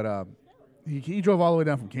 But he drove all the way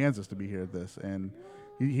down from Kansas to be here at this, and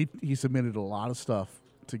he submitted a lot of stuff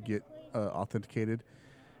to get authenticated,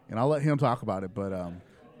 and I'll let him talk about it. But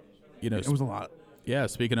it was a lot. Yeah,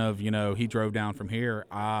 speaking of, he drove down from here.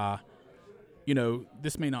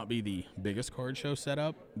 This may not be the biggest card show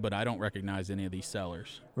setup, but I don't recognize any of these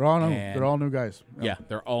sellers. They're all new guys. Yeah,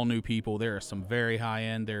 they're all new people. There are some very high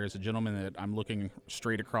end. There is a gentleman that I'm looking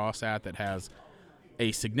straight across at that has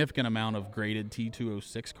a significant amount of graded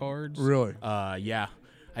T206 cards. Really? Yeah.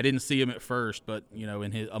 I didn't see him at first, but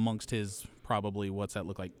amongst his probably what's that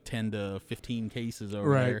look like 10 to 15 cases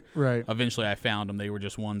over there. Right. Eventually, I found them. They were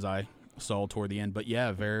just ones I saw toward the end. But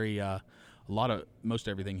yeah, very most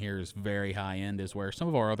everything here is very high end. Is where some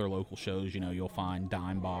of our other local shows, you'll find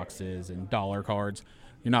dime boxes and dollar cards.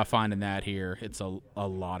 You're not finding that here. It's a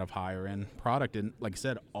lot of higher end product, and like I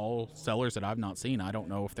said, all sellers that I've not seen. I don't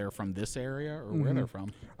know if they're from this area or where they're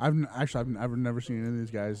from. I've never seen any of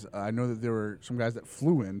these guys. I know that there were some guys that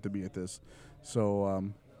flew in to be at this,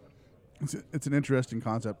 so it's an interesting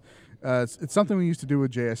concept. It's something we used to do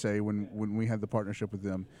with JSA when we had the partnership with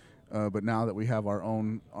them, but now that we have our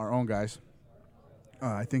own guys,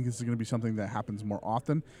 I think this is going to be something that happens more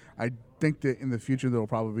often. I think that in the future there will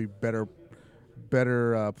probably be better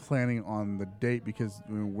planning on the date, because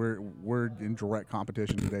we're in direct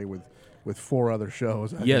competition today with 4 other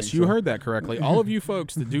shows. Yes, you heard that correctly. All of you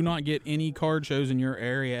folks that do not get any card shows in your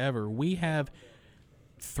area ever, we have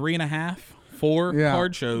 3.5, 4 Yeah,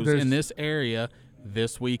 card shows there's- in this area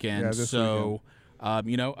this weekend. Yeah, this so,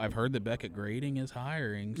 I've heard that Beckett Grading is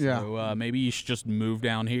hiring. So Yeah. maybe you should just move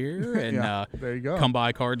down here and Yeah, there you go. come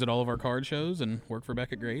buy cards at all of our card shows and work for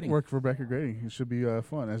Beckett Grading. Work for Beckett Grading. It should be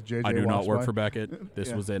fun. As JJ I do not walks work by. for Beckett. This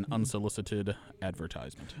Yeah. was an unsolicited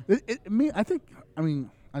advertisement. I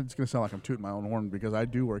mean, I'm just gonna sound like I'm tooting my own horn because I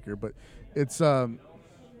do work here, but it's I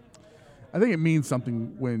think it means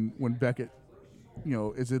something when Beckett,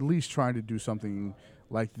 is at least trying to do something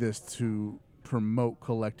like this to promote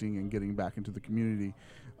collecting and getting back into the community.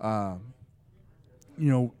 I'm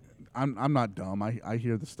not dumb. I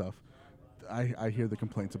hear the stuff. I hear the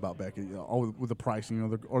complaints about Beckett, all with the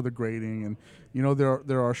pricing, or the grading, and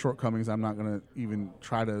there are shortcomings. I'm not going to even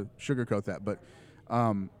try to sugarcoat that, but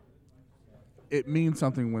it means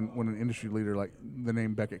something when an industry leader like the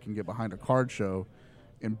name Beckett can get behind a card show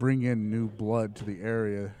and bring in new blood to the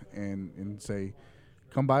area and say,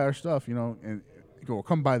 come buy our stuff, and go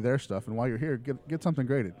come buy their stuff, and while you're here, get something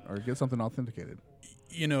graded or get something authenticated.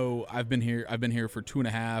 I've been here for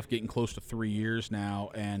 2.5, getting close to 3 years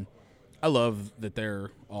now, and I love that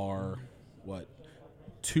there are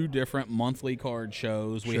 2 different monthly card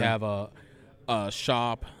shows. Sure. We have a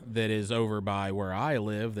shop that is over by where I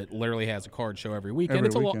live that literally has a card show every weekend.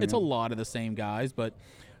 It's a lot of the same guys, but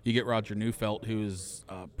you get Roger Neufeld, who's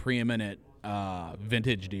a preeminent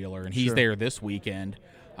vintage dealer, and he's Sure. there this weekend.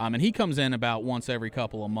 And he comes in about once every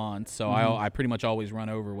couple of months, so I pretty much always run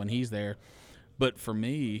over when he's there. But for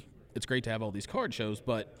me, it's great to have all these card shows,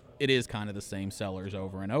 but it is kind of the same sellers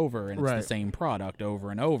over and over, and it's Right. the same product over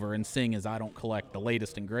and over. And seeing as I don't collect the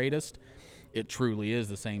latest and greatest, it truly is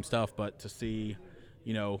the same stuff. But to see,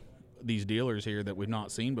 these dealers here that we've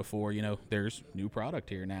not seen before, there's new product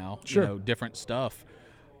here now, Sure. Different stuff.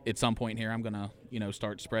 At some point here, I'm going to,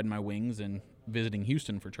 start spreading my wings and visiting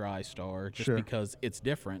Houston for TriStar just Sure. because it's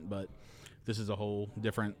different. But this is a whole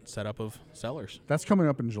different setup of sellers. That's coming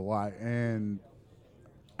up in July, and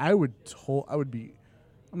I'm sorry,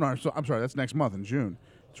 that's next month in June.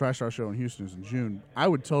 TriStar show in Houston is in June. I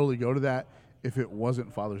would totally go to that if it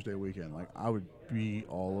wasn't Father's Day weekend. Like, I would be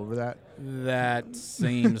all over that. That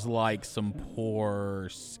seems like some poor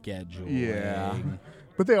scheduling. Yeah.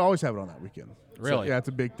 But they always have it on that weekend. So, Really? yeah, it's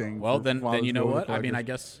a big thing. Well, for then Father's you know Day what? I mean, collectors. I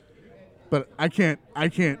guess But I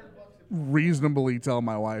can't reasonably tell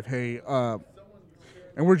my wife, hey,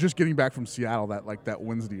 and we're just getting back from Seattle that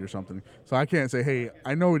Wednesday or something. So I can't say, hey,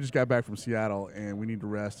 I know we just got back from Seattle and we need to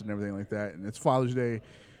rest and everything like that, and it's Father's Day,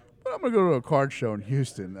 but I'm going to go to a card show in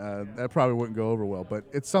Houston. That probably wouldn't go over well, but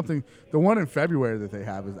it's something. The one in February that they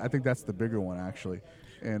have, I think that's the bigger one, actually,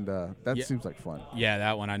 and that Yeah. seems like fun. Yeah,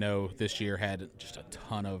 that one I know this year had just a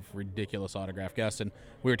ton of ridiculous autograph guests, and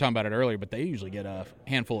we were talking about it earlier, but they usually get a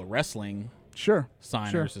handful of wrestling Sure.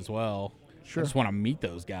 signers as well. Sure. I just want to meet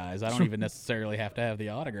those guys. I don't even necessarily have to have the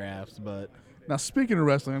autographs, but Now, speaking of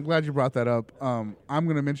wrestling, I'm glad you brought that up. I'm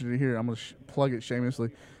going to mention it here. I'm going to plug it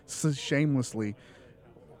shamelessly.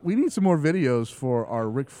 We need some more videos for our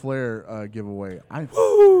Ric Flair giveaway.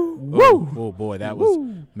 oh boy, that was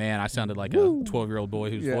man. I sounded like a 12-year-old boy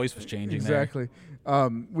whose Yeah, voice was changing. exactly.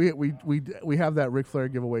 We have that Ric Flair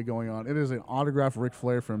giveaway going on. It is an autographed Ric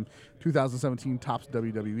Flair from 2017 Topps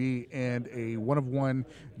WWE and a one-of-one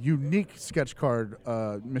unique sketch card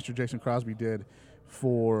Mr. Jason Crosby did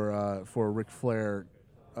for Ric Flair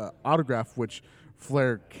autograph, which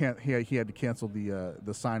Flair he had to cancel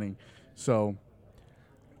the signing. So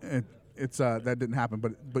it's that didn't happen,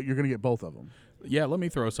 but you're going to get both of them. Yeah, let me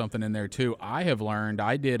throw something in there too. I have learned.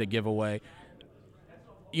 I did a giveaway.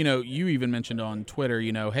 You even mentioned on Twitter,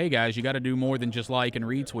 hey guys, you got to do more than just like and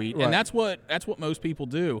retweet. Right. And that's what most people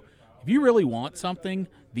do. If you really want something,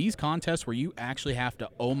 these contests where you actually have to,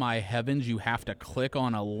 oh my heavens, you have to click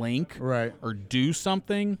on a link Right. or do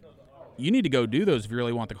something, you need to go do those if you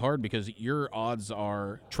really want the card, because your odds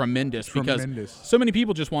are tremendous. Because so many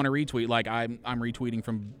people just want to retweet. Like I'm retweeting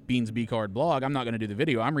from Beans B Card blog. I'm not going to do the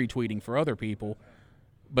video. I'm retweeting for other people.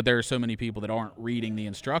 But there are so many people that aren't reading the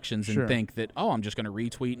instructions and Sure. think that, oh, I'm just going to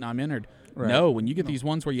retweet and I'm entered. Right. No, when you get these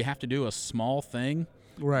ones where you have to do a small thing,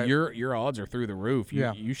 Right. your odds are through the roof.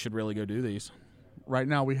 Yeah. You should really go do these. Right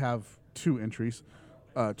now we have two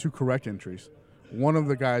correct entries. One of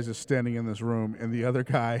the guys is standing in this room, and the other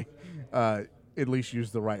guy at least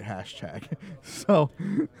used the right hashtag. So,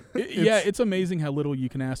 It's amazing how little you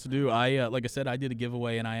can ask to do. I like I said, I did a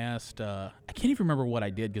giveaway, and I asked. I can't even remember what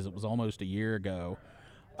I did because it was almost a year ago.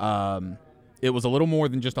 It was a little more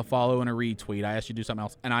than just a follow and a retweet. I asked you to do something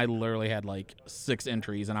else, and I literally had like 6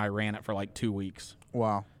 entries, and I ran it for like 2 weeks.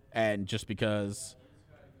 wow. And just because,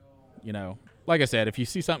 like I said, if you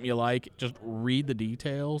see something you like, just read the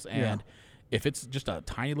details. And if it's just a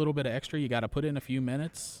tiny little bit of extra, you got to put in a few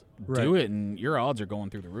minutes, Right. do it, and your odds are going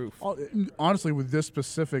through the roof. Honestly, with this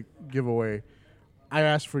specific giveaway, I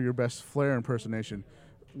asked for your best Flair impersonation.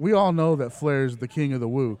 We all know that Flair is the king of the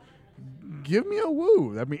woo. Give me a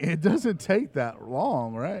woo. I mean, it doesn't take that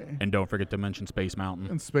long, right? And don't forget to mention Space Mountain.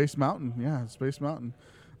 And Space Mountain, yeah, Space Mountain.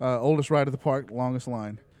 Oldest ride of the park, longest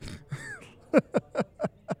line.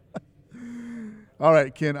 All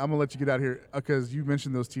right, Ken, I'm going to let you get out of here because you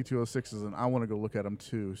mentioned those T206s, and I want to go look at them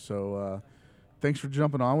too. So thanks for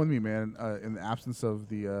jumping on with me, man. In the absence of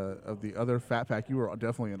the other Fat Pack, you were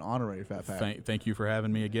definitely an honorary Fat Pack. Thank you for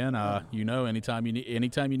having me again. Anytime you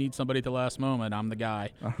need somebody at the last moment, I'm the guy.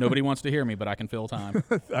 Nobody wants to hear me, but I can fill time.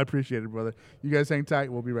 I appreciate it, brother. You guys hang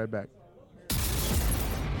tight. We'll be right back.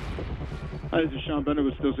 Hi, this is Sean Bender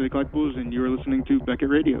with Steel City Collectibles, and you are listening to Beckett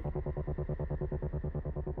Radio.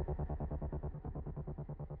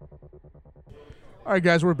 All right,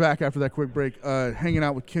 guys, we're back after that quick break. Hanging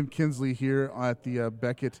out with Ken Kinsley here at the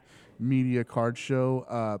Beckett Media Card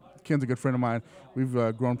Show. Ken's a good friend of mine. We've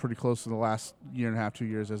grown pretty close in the last year and a half, 2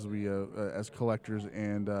 years as we as collectors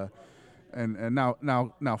and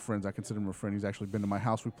now friends. I consider him a friend. He's actually been to my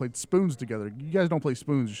house. We played Spoons together. You guys don't play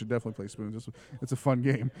Spoons. You should definitely play Spoons. It's a fun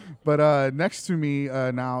game. But next to me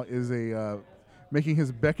now is making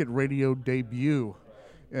his Beckett Radio debut,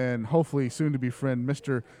 and hopefully soon to be friend,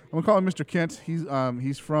 I'm gonna call him Mr. Kent.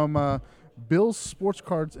 He's from Bill's Sports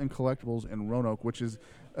Cards and Collectibles in Roanoke, which is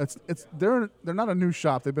they're not a new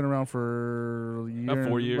shop. They've been around for about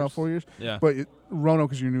 4 years. About 4 years. Yeah. But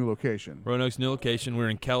Roanoke is your new location. Roanoke's new location. We're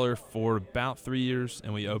in Keller for about 3 years,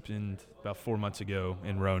 and we opened about 4 months ago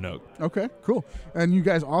in Roanoke. Okay, cool. And you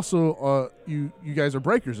guys also you guys are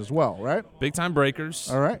breakers as well, right? Big time breakers.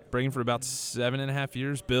 All right. Breaking for about 7.5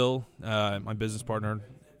 years. Bill, my business partner,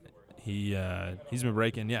 he's been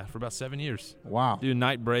breaking for about 7 years. Wow. Doing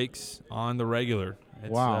night breaks on the regular.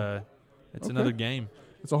 Wow. It's another game.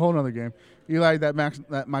 It's a whole nother game. Eli, that mic's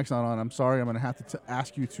not on. I'm sorry. I'm going to have to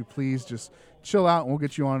ask you to please just chill out, and we'll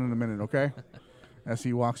get you on in a minute, okay? As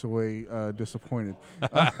he walks away disappointed.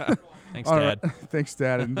 Thanks, Dad. Right. Thanks,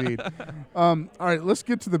 Dad, indeed. All right, let's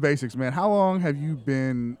get to the basics, man. How long have you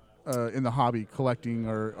been in the hobby, collecting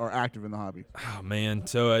or active in the hobby? Oh, man.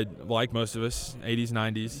 So, like most of us, 80s,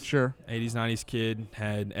 90s. Sure. 80s, 90s kid,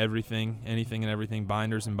 had everything, anything and everything,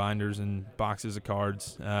 binders and boxes of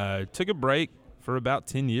cards. Took a break for about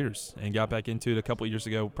 10 years and got back into it a couple of years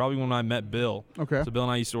ago, probably when I met Bill. Okay. So Bill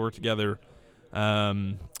and I used to work together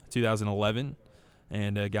 2011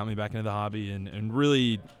 and got me back into the hobby and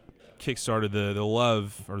really kickstarted the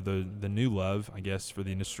love, or the new love, I guess, for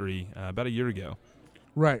the industry about a year ago.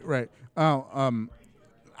 Right. I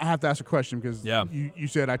have to ask a question because you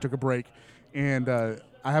said I took a break, and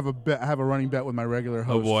I have a running bet with my regular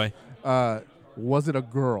host. Oh, boy. Was it a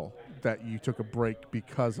girl that you took a break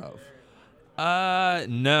because of?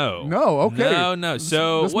 No. No, okay. No.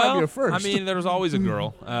 So, this might be a first. I mean, there's always a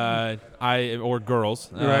girl. Or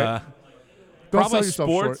girls. Right. Probably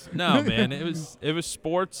sports. No, man. It was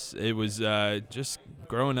sports. It was just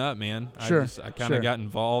growing up, man. Sure. I kind of got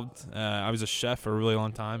involved. I was a chef for a really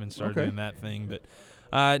long time and started doing that thing. But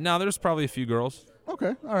no, there's probably a few girls.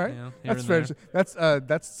 Okay, all right. You know, that's fair.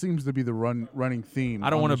 That seems to be the running theme. I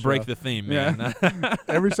don't want to break the theme, man. Yeah.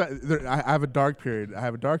 Every I have a dark period. I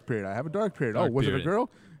have a dark period. Was it a girl?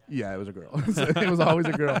 Yeah, it was a girl. It was always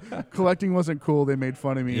a girl. Collecting wasn't cool. They made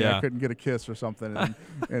fun of me. Yeah. I couldn't get a kiss or something.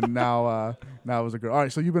 And now it was a girl. All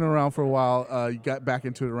right, so you've been around for a while. You got back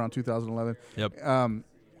into it around 2011. Yep.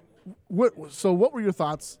 What were your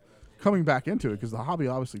thoughts coming back into it? Because the hobby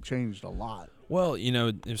obviously changed a lot. Well,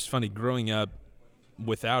 it was funny growing up.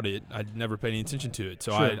 Without it, I'd never paid any attention to it.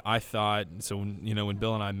 So sure. I thought, when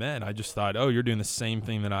Bill and I met, I just thought, oh, you're doing the same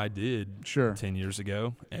thing that I did 10 years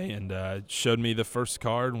ago. And showed me the first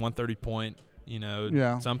card, 130 point,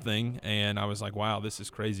 something. And I was like, wow, this is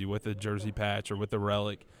crazy, with a jersey patch or with a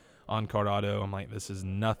relic on card auto. I'm like, this is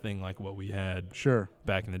nothing like what we had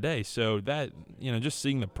back in the day. So that, just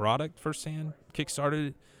seeing the product firsthand kickstarted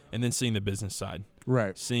it, and then seeing the business side.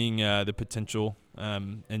 Right. Seeing the potential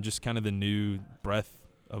and just kind of the new breath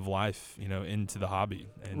of life, into the hobby.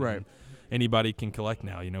 And anybody can collect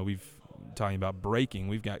now. We've talking about breaking.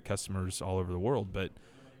 We've got customers all over the world, but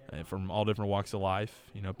from all different walks of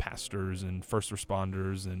life. Pastors and first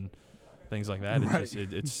responders and things like that. Right.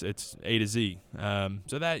 It's A to Z.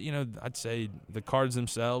 So that I'd say the cards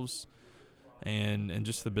themselves and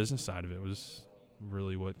just the business side of it was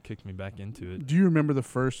really what kicked me back into it. Do you remember the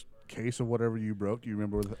first case of whatever you broke? Do you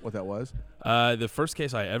remember what that was? The first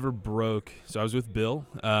case I ever broke, so I was with Bill.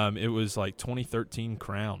 It was like 2013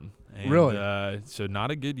 Crown. And, really? So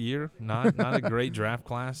not a good year, not a great draft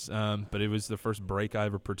class, but it was the first break I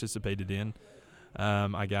ever participated in.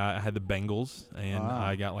 I had the Bengals, and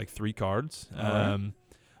I got like 3 cards.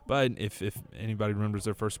 But if anybody remembers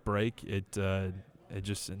their first break, it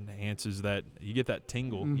just enhances that. You get that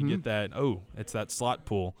tingle. Mm-hmm. You get that, it's that slot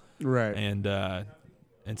pull. Right.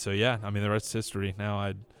 And so, yeah, I mean, the rest is history. Now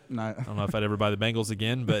I don't know if I'd ever buy the Bengals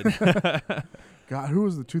again, but. God, who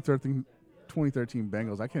was the 2013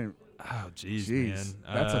 Bengals? I can't. Oh, jeez, man.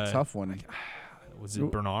 That's a tough one. Was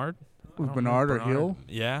it Bernard? Was Bernard or Hill?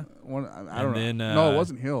 Yeah. I don't know. No, it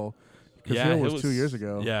wasn't Hill. Because Hill was 2 years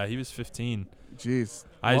ago. Yeah, he was 15. Jeez.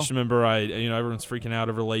 I just remember everyone's freaking out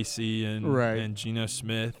over Lacey and Geno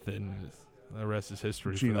Smith, and the rest is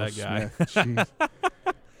history for that guy. Jeez.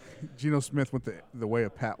 Geno Smith went the way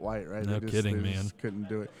of Pat White, right? No kidding, man. Just couldn't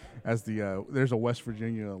do it. As there's a West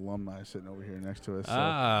Virginia alumni sitting over here next to us.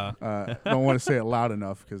 So, don't want to say it loud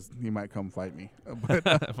enough because he might come fight me.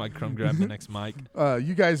 But might come grab the next mic.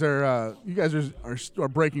 You guys are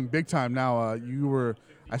breaking big time now.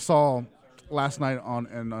 I saw last night on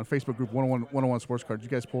Facebook group 101 Sports Cards. You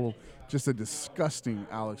guys pulled just a disgusting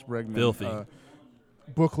Alex Bregman. Filthy.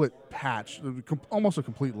 Booklet patch, almost a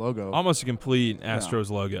complete logo. Almost a complete Astros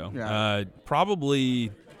logo. Yeah.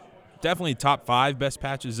 Definitely top 5 best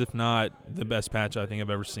patches, if not the best patch I think I've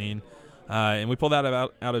ever seen. And we pulled that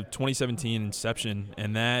out of 2017 Inception,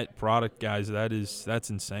 and that product, guys, that's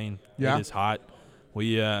insane. Yeah. It is hot.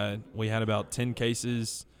 We had about 10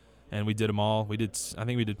 cases, and we did them all. I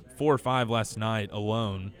think we did 4 or 5 last night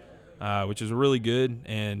alone, which is really good.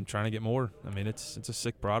 And trying to get more. I mean, it's a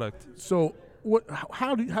sick product. So.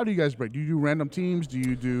 How do you guys break? Do you do random teams? Do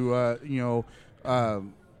you do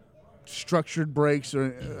structured breaks,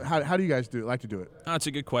 or how do you guys like to do it? That's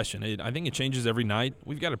a good question. I think it changes every night.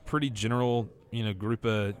 We've got a pretty general group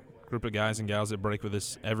of guys and gals that break with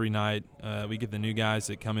us every night. We get the new guys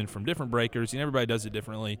that come in from different breakers, and everybody does it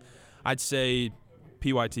differently. I'd say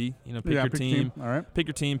PYT. Pick your team. All right. Pick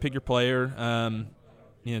your team. Pick your player.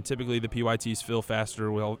 Typically the PYTs fill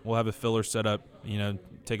faster. We'll have a filler set up.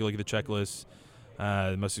 Take a look at the checklist.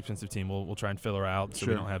 The most expensive team, we'll try and fill her out, so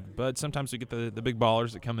we don't have. But sometimes we get the big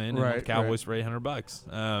ballers that come in and the Cowboys for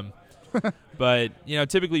 $800. But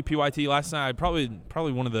typically PYT. Last night, probably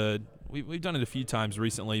one of the we've done it a few times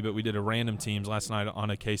recently, but we did a random teams last night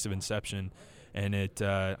on a case of Inception, and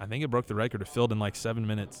I think it broke the record. It filled in like 7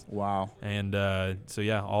 minutes. Wow. And so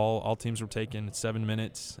yeah, all teams were taken at 7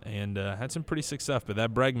 minutes, and had some pretty sick stuff. But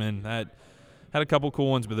that Bregman, that had a couple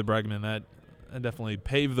cool ones, but the Bregman that definitely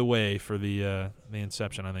paved the way for the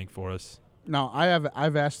Inception, I think, for us. Now,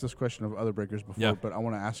 I've asked this question of other breakers before, but I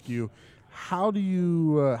want to ask you, how do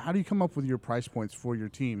you come up with your price points for your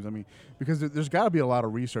teams? I mean, because there's got to be a lot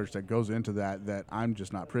of research that goes into that I'm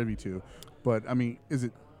just not privy to. But I mean, is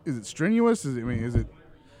it strenuous? Is it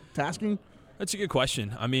tasking? That's a good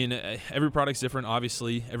question. I mean, every product's different.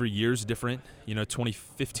 Obviously, every year's different.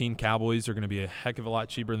 2015 Cowboys are going to be a heck of a lot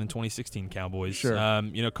cheaper than 2016 Cowboys. Sure.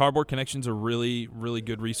 Cardboard Connection's a really, really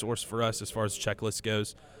good resource for us as far as checklist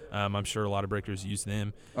goes. I'm sure a lot of breakers use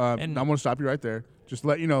them. And I'm going to stop you right there. Just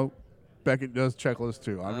let you know, Beckett does checklists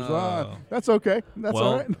too. I'm just, that's okay. That's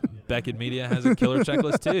all right. Beckett Media has a killer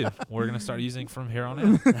checklist too. We're going to start using from here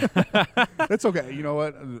on out. That's okay. You know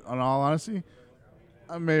what? In all honesty,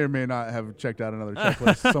 I may or may not have checked out another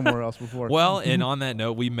checklist somewhere else before. Well, and on that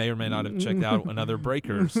note, we may or may not have checked out another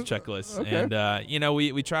breaker's checklist. Okay. And,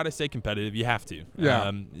 we try to stay competitive. You have to.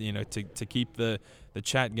 Yeah. To keep the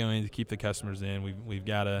chat going, to keep the customers in, we've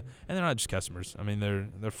got to – and they're not just customers. I mean,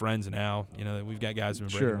 they're friends now. We've got guys who've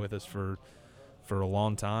been breaking with us for a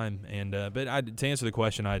long time. And but to answer the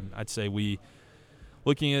question, I'd say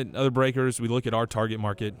looking at other breakers, we look at our target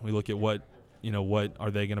market. We look at what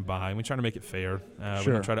are they going to buy? And we try to make it fair.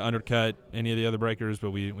 We don't try to undercut any of the other breakers,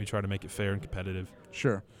 but we try to make it fair and competitive.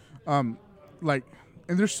 Sure. And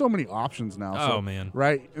there's so many options now. Oh, man.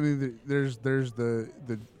 Right? I mean, there's the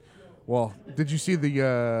well, did you see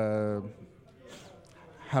the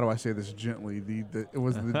how do I say this gently? It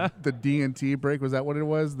was the D&T break. Was that what it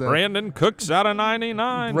was? Brandon Cooks out of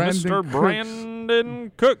 99. Mr.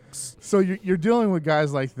 Brandon Cooks. So you're dealing with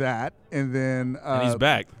guys like that, and then and he's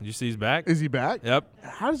back. Did you see he's back? Is he back? Yep.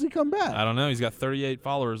 How does he come back? I don't know. He's got 38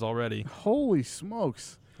 followers already. Holy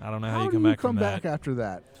smokes! I don't know how you come back from that. How do you come back after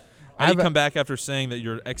that? How do you come back after saying that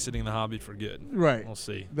you're exiting the hobby for good? Right. We'll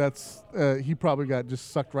see. That's he probably got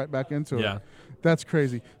just sucked right back into it. Yeah. That's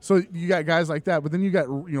crazy. So you got guys like that, but then you got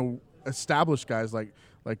established guys like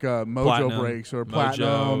Mojo Brakes or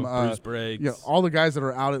Platinum, Bruce Brakes. all the guys that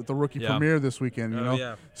are out at the rookie premiere this weekend. You know,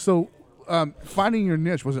 yeah. So finding your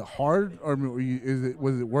niche, was it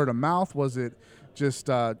was it word of mouth? Was it just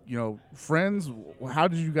friends? How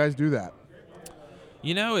did you guys do that? A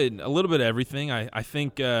little bit of everything. I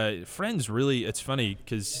think friends really. It's funny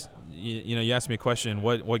because you asked me a question.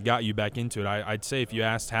 What got you back into it? I'd say if you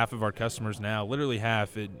asked half of our customers now, literally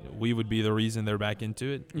half, we would be the reason they're back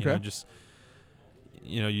into it.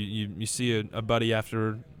 You see a buddy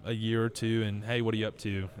after a year or two, and hey, what are you up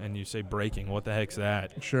to? And you say braking. What the heck's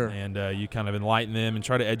that? Sure. And you kind of enlighten them and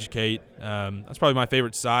try to educate. That's probably my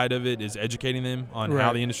favorite side of it, is educating them on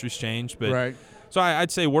how the industry's changed. But so I'd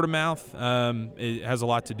say word of mouth. It has a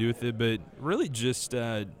lot to do with it, but really just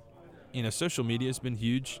social media has been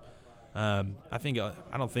huge. I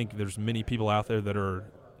don't think there's many people out there that are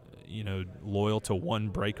loyal to one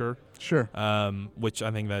breaker. Sure. Which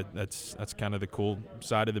I think that's kind of the cool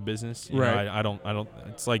side of the business. I don't.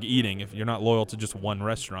 It's like eating. If you're not loyal to just one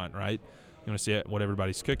restaurant, right? You want to see what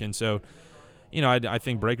everybody's cooking. So, I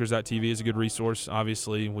think Breakers.tv is a good resource.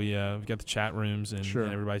 Obviously, we've got the chat rooms and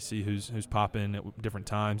everybody see who's popping at different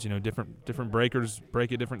times. Different breakers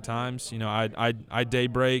break at different times. I day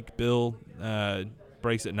break. Bill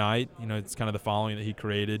breaks at night. It's kind of the following that he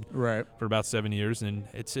created for about 7 years, and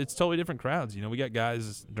it's totally different crowds. We got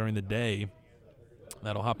guys during the day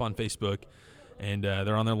that'll hop on Facebook, and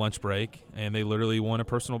they're on their lunch break, and they literally want a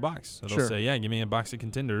personal box. So they'll say, yeah, give me a box of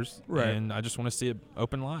Contenders, and I just want to see it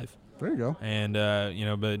open live. There you go. And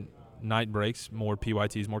but night breaks, more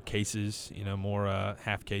PYTs, more cases, more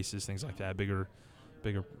half cases, things like that, bigger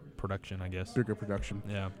production, I guess. Bigger production.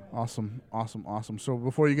 Yeah. Awesome. So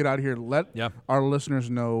before you get out of here, let our listeners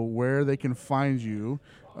know where they can find you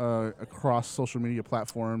across social media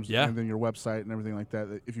platforms and then your website and everything like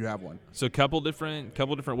that, if you have one. So a couple different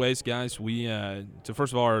ways, guys. We so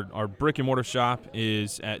first of all, our brick and mortar shop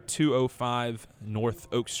is at 205 North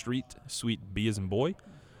Oak Street, Suite B as in boy.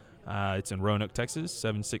 It's in Roanoke, Texas,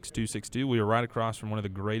 76262. We are right across from one of the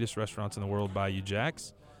greatest restaurants in the world, Bayou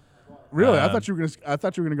Jack's. Really? I thought you were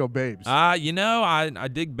gonna go Babes. I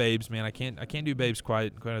dig Babes, man. I can't do Babes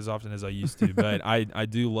quite as often as I used to, but I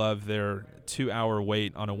do love their 2-hour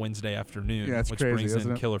wait on a Wednesday afternoon, which crazy, brings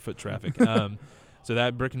in killer foot traffic. So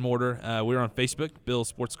that brick and mortar. We're on Facebook, Bill's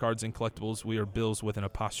Sports Cards and Collectibles. We are Bill's with an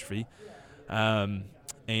apostrophe.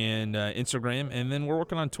 And Instagram, and then we're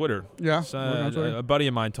working on Twitter. Yeah, so, a buddy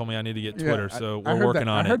of mine told me I need to get Twitter, so we're working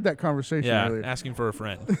on it. I heard that conversation earlier. Asking for a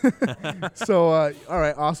friend. So, all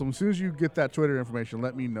right, awesome. As soon as you get that Twitter information,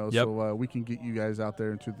 let me know so we can get you guys out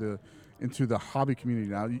there into the hobby community.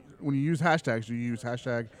 Now, when you use hashtags, do you use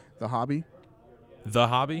hashtag the hobby? The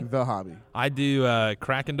hobby? The hobby. I do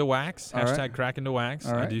cracking to wax, hashtag cracking to wax.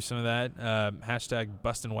 Right. I do some of that. Hashtag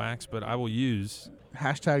bustin' wax, but I will use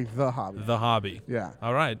hashtag the hobby. The hobby. Yeah.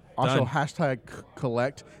 All right. Also, done. hashtag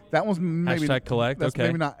collect. That one's maybe hashtag collect. That's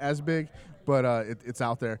maybe not as big, but it's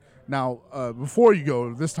out there. Now, before you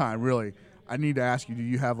go this time, really, I need to ask you: do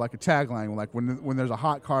you have like a tagline? Like when there's a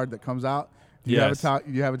hot card that comes out, do you have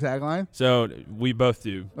a tagline? So we both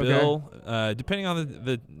do. Okay. Bill, depending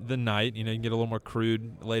on the night, you can get a little more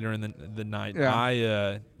crude later in the night.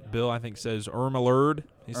 Yeah. Bill, I think, says Ermalurd.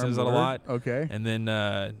 He says that a lot. Okay. And then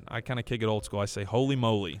I kind of kick it old school. I say holy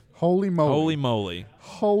moly. Holy moly. Holy moly.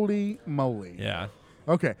 Holy moly. Yeah.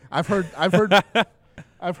 Okay. I've heard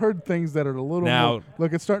I've heard things that are a little more,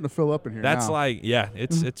 look, it's starting to fill up in here. That's now.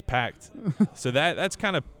 It's packed. So that's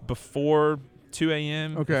kind of before 2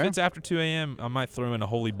 a.m. Okay. If it's after 2 a.m., I might throw in a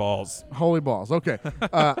holy balls. Holy balls. Okay.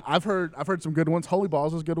 I've heard some good ones. Holy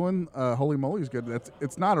balls is a good one. Holy moly is good.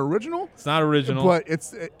 It's not original. It's not original. But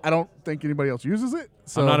I don't think anybody else uses it.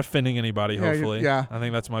 So I'm not offending anybody, hopefully. Yeah. I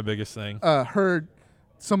think that's my biggest thing. Heard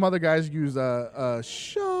some other guys use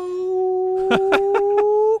show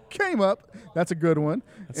came up. That's a good one.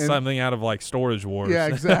 It's something out of like Storage Wars. Yeah,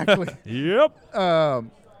 exactly. Yep.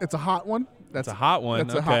 It's a hot one. That's a hot one.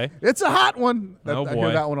 It's okay. It's a hot one. Oh boy. I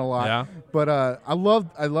hear that one a lot. Yeah. But I love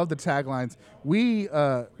the taglines. We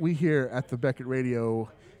here at the Beckett Radio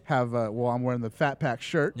have I'm wearing the Fat Pack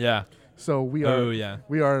shirt. Yeah. So we are. Oh yeah.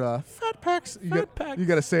 We are Fat Packs. You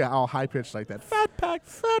got to say it all high pitched like that. Fat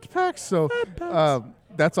Packs. So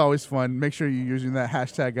that's always fun. Make sure you're using that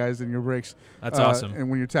hashtag, guys, in your breaks. That's awesome. And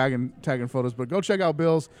when you're tagging photos, but go check out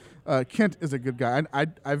Bill's. Kent is a good guy.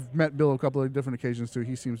 I've met Bill a couple of different occasions too.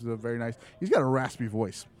 He seems very nice. He's got a raspy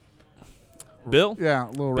voice. Bill? Yeah,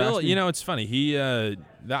 a little Bill, raspy. it's funny. He, I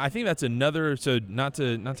think that's another. So not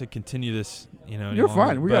to continue this, You're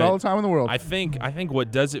fine. We got all the time in the world. I think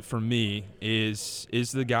what does it for me is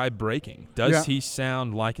the guy breaking. Does he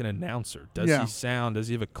sound like an announcer? Does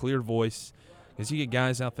he have a clear voice? Because you get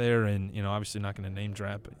guys out there, and obviously not going to name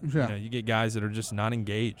drop, but you get guys that are just not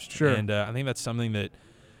engaged. Sure. And I think that's something that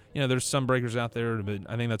there's some breakers out there, but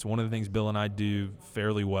I think that's one of the things Bill and I do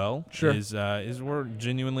fairly well. Sure. Is we're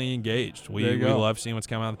genuinely engaged. We love seeing what's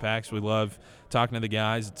coming out of the packs. We love talking to the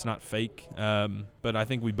guys. It's not fake. But I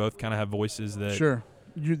think we both kind of have voices that. Sure.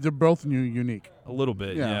 They're both unique. A little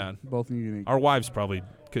bit, yeah. Both unique. Our wives probably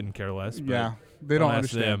couldn't care less. But they don't ask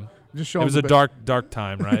understand. Them. Just show it was a dark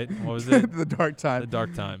time, right? What was it? The dark time. The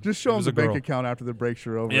dark time. Just show them the bank account after the breaks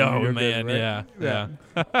are over. Oh, man, good, right? yeah.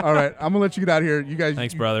 All right, I'm going to let you get out of here. You guys,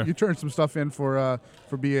 thanks, brother. You turned some stuff in for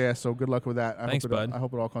BAS, so good luck with that. Thanks, bud. I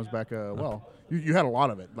hope it all comes back well. You had a lot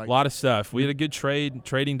of it. A lot of stuff. We had a good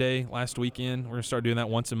trading day last weekend. We're going to start doing that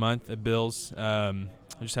once a month at Bill's. I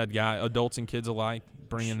just had adults and kids alike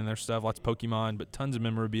bringing in their stuff, lots of Pokemon, but tons of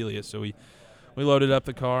memorabilia. So we loaded up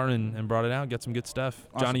the car and brought it out, got some good stuff.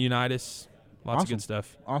 Awesome. Johnny Unitas. Lots of good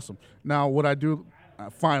stuff. Awesome. Now, what I do,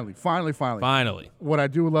 finally, what I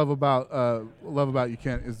do love about you,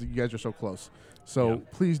 Kent, is that you guys are so close. So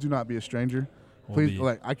please do not be a stranger. Please,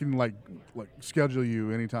 I can schedule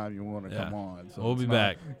you anytime you want to come on. So we'll be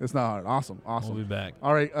back. It's not hard. Awesome. We'll be back.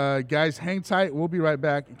 All right, guys, hang tight. We'll be right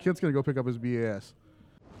back. Kent's gonna go pick up his BAS.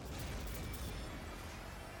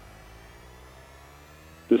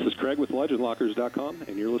 This is Craig with LegendLockers.com,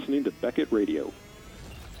 and you're listening to Beckett Radio.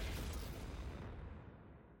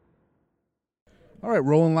 All right,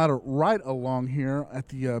 rolling right along here at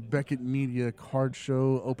the Beckett Media Card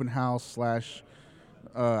Show open house / I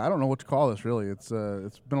don't know what to call this really. It's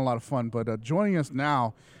been a lot of fun, but joining us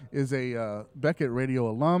now is a Beckett Radio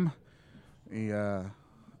alum, a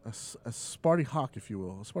Sparty Hawk, if you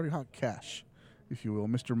will, a Sparty Hawk Cash, if you will,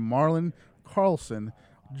 Mr. Marlon Carlson.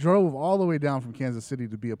 Drove all the way down from Kansas City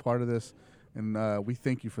to be a part of this, and we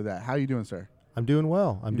thank you for that. How are you doing, sir? I'm doing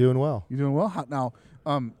well. You doing well? Now,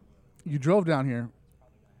 you drove down here.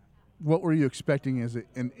 What were you expecting? Is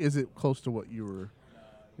it close to what you were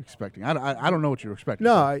expecting? I don't know what you were expecting.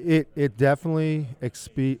 No, it definitely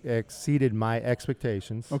exceeded my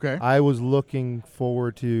expectations. Okay. I was looking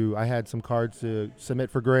forward to. I had some cards to submit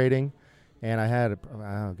for grading. And I had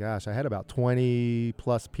about 20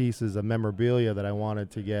 plus pieces of memorabilia that I wanted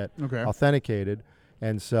to get authenticated.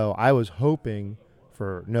 And so I was hoping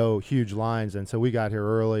for no huge lines. And so we got here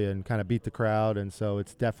early and kind of beat the crowd. And so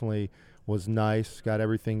it's definitely was nice. Got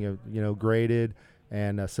everything, graded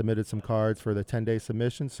and submitted some cards for the 10-day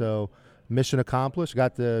submission. So mission accomplished.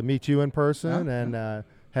 Got to meet you in person and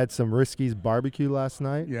had some Risky's barbecue last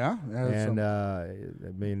night. Yeah.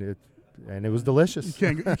 And it was delicious.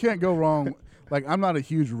 You can't go wrong. Like, I'm not a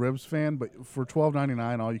huge ribs fan, but for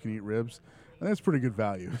 $12.99 all you can eat ribs, I think that's pretty good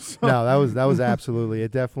value. So. No, that was absolutely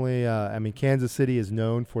it. Definitely. Kansas City is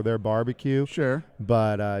known for their barbecue. Sure.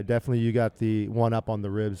 But definitely, you got the one up on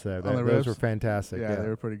the ribs there. Those were fantastic. Yeah, they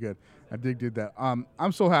were pretty good. I did that.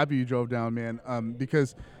 I'm so happy you drove down, man.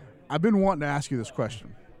 Because I've been wanting to ask you this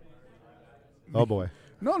question. Oh boy.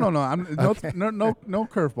 No. No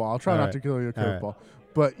curveball. I'll try not to kill you a curveball. Right.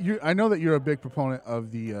 But I know that you're a big proponent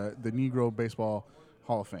of the Negro Baseball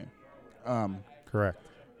Hall of Fame. Correct.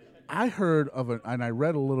 I heard and I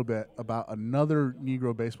read a little bit about another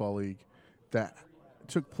Negro Baseball League that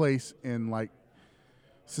took place in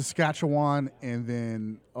Saskatchewan and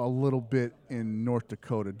then a little bit in North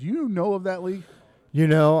Dakota. Do you know of that league?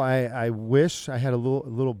 I wish I had a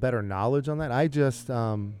little better knowledge on that. I just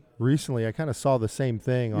recently I kind of saw the same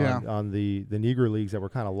thing on the Negro leagues that were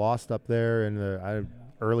kind of lost up there in the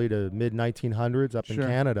early to mid 1900s up in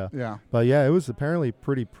Canada. Yeah. But yeah, it was apparently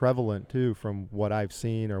pretty prevalent too from what I've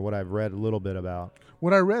seen or what I've read a little bit about.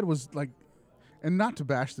 What I read was and not to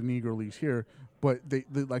bash the Negro leagues here, but they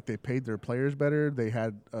paid their players better. They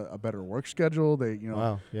had a better work schedule. They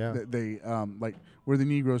where the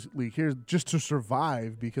Negroes league here, just to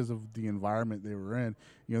survive because of the environment they were in,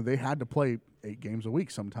 they had to play 8 games a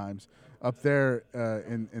week sometimes. Up there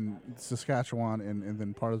in Saskatchewan and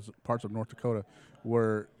then parts of North Dakota,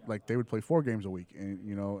 where they would play 4 games a week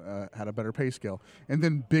and had a better pay scale, and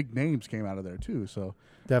then big names came out of there too. So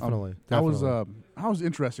definitely. That was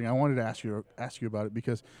interesting. I wanted to ask you about it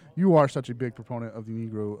because you are such a big proponent of the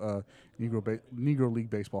Negro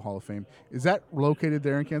League Baseball Hall of Fame. Is that located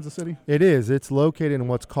there in Kansas City? It is. It's located in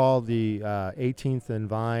what's called the 18th and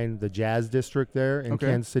Vine, the Jazz District there in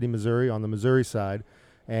Kansas City, Missouri, on the Missouri side.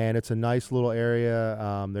 And it's a nice little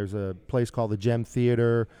area. There's a place called the Gem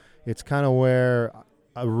Theater. It's kind of where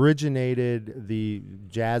originated the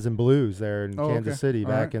jazz and blues there in Kansas City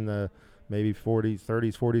back in the maybe 30s,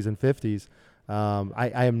 40s, and 50s.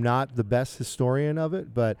 I am not the best historian of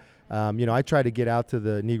it, but I try to get out to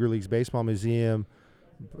the Negro Leagues Baseball Museum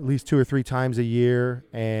at least 2 or 3 times a year.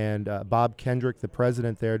 And Bob Kendrick, the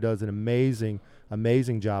president there, does an amazing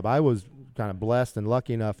job. I was kind of blessed and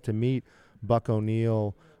lucky enough to meet Buck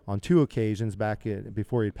O'Neil on 2 occasions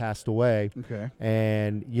before he passed away. Okay.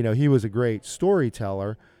 And, he was a great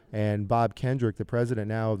storyteller. And Bob Kendrick, the president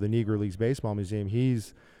now of the Negro Leagues Baseball Museum,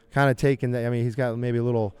 he's kind of taken that. I mean, he's got maybe a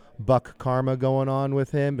little Buck karma going on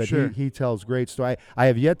with him, but sure. he tells great stories. I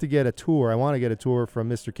have yet to get a tour. I want to get a tour from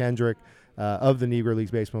Mr. Kendrick of the Negro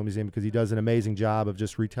Leagues Baseball Museum, because he does an amazing job of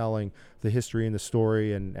just retelling the history and the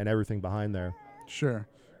story and everything behind there. Sure.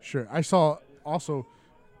 I saw also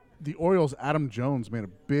the Orioles' Adam Jones made a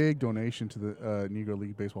big donation to the Negro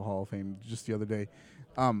League Baseball Hall of Fame just the other day.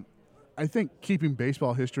 I think keeping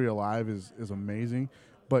baseball history alive is amazing,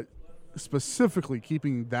 but specifically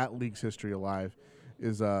keeping that league's history alive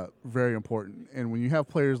is very important. And when you have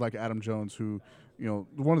players like Adam Jones, who,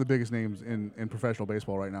 one of the biggest names in professional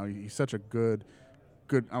baseball right now, he's such a good,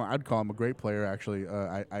 I'd call him a great player, actually.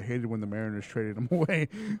 I hated when the Mariners traded him away.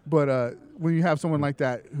 But when you have someone like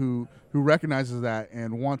that who recognizes that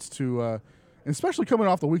and wants to especially coming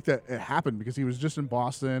off the week that it happened, because he was just in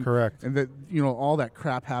Boston. Correct. And that, all that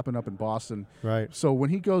crap happened up in Boston. Right. So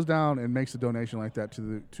when he goes down and makes a donation like that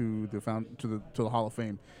to the Hall of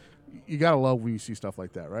Fame, you gotta love when you see stuff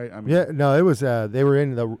like that, right? I mean, yeah, no, it was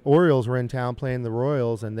the Orioles were in town playing the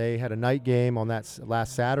Royals, and they had a night game on that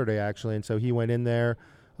last Saturday, actually, and so he went in there,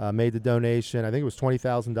 made the donation. I think it was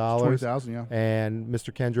 $20,000. $20,000, yeah. And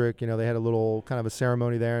Mr. Kendrick, they had a little kind of a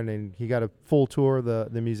ceremony there, and then he got a full tour of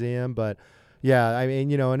the museum. But yeah, I mean,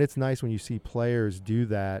 and it's nice when you see players do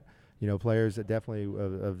that. Players that definitely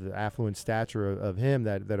of the affluent stature of him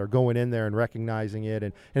that are going in there and recognizing it.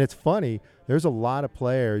 And it's funny, there's a lot of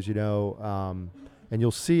players, and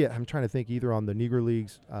you'll see it. I'm trying to think, either on the Negro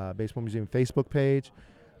Leagues Baseball Museum Facebook page,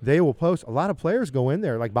 they will post. A lot of players go in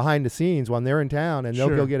there, like behind the scenes when they're in town, and they'll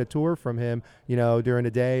go get a tour from him, during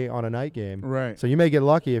the day on a night game. Right. So you may get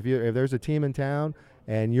lucky if there's a team in town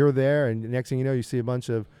and you're there, and the next thing you know, you see a bunch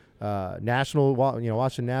of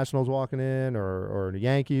watching Nationals walking in, or the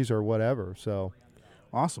Yankees or whatever. So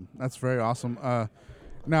awesome. That's very awesome.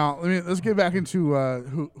 Now let's get back into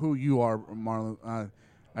who you are, Marlon.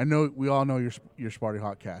 I know we all know you're Sparty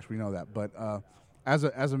Hawk Cash. We know that, but as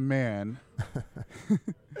a man,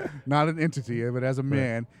 not an entity, but as a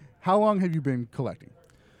man, how long have you been collecting?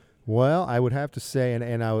 Well, I would have to say,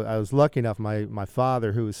 and I was lucky enough. My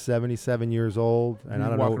father, who is 77 years old, and I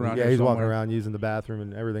don't know, he's walking around using the bathroom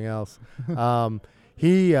and everything else.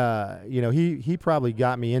 He probably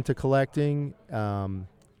got me into collecting.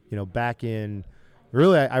 Back in,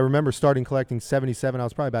 really, I remember starting collecting 77. I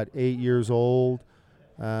was probably about 8 years old,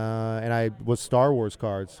 and I was Star Wars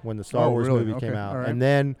cards when the Star Wars movie came out, right. And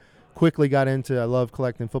then quickly got into. I love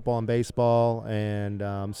collecting football and baseball,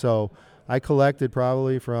 and so I collected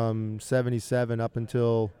probably from 77 up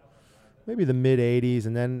until maybe the mid 80s,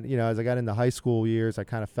 and then as I got into high school years, I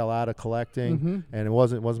kind of fell out of collecting, and it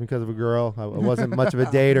wasn't because of a girl. I wasn't much of a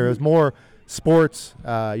dater. It was more sports,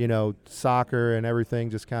 soccer and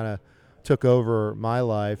everything just kind of took over my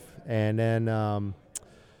life, and then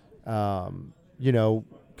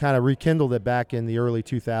kind of rekindled it back in the early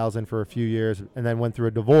 2000s for a few years, and then went through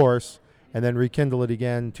a divorce, and then rekindled it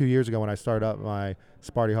again 2 years ago when I started up my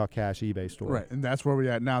Sparty Hawk Cash eBay store. Right, and that's where we're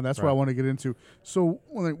at now. That's what I want to get into. So,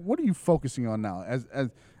 what are you focusing on now?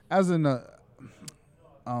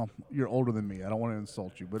 You're older than me. I don't want to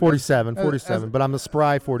insult you, but 47, but I'm a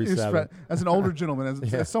spry 47. As an older gentleman,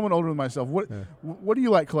 as someone older than myself, what do you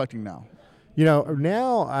like collecting now?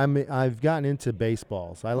 Now I've gotten into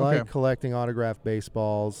baseballs. I like collecting autographed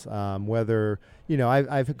baseballs. Whether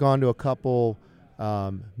I've gone to a couple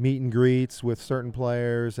meet and greets with certain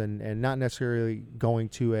players, and not necessarily going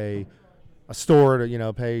to a store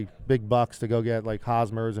to pay big bucks to go get like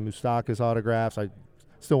Hosmer's and Moustakas autographs. I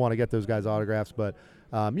still want to get those guys' autographs, but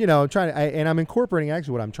I'm trying to. And I'm incorporating,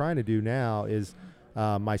 actually what I'm trying to do now is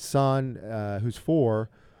my son, who's 4.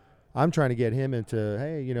 I'm trying to get him into,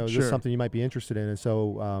 hey, is this something you might be interested in? And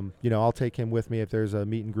so, I'll take him with me if there's a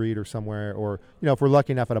meet and greet or somewhere, or, if we're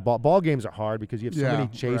lucky enough at a ball games are hard because you have so many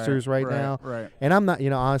chasers right now. Right. And I'm not,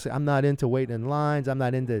 honestly, I'm not into waiting in lines. I'm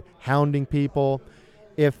not into hounding people.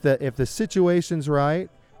 If the situation's right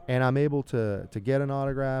and I'm able to get an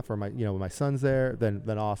autograph, or my son's there,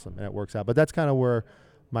 then awesome, and it works out. But that's kind of where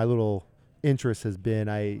my little interest has been.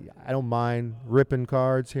 I don't mind ripping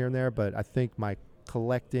cards here and there, but I think my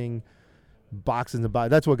collecting boxes and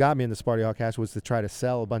that's what got me into Sparty Hawk Cash, was to try to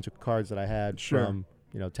sell a bunch of cards that I had from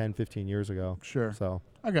 10, 15 years ago. Sure. So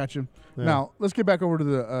I got you. Yeah. Now let's get back over to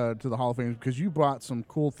the Hall of Fame, because you brought some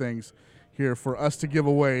cool things here for us to give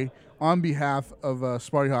away on behalf of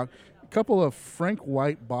Sparty Hawk. couple of Frank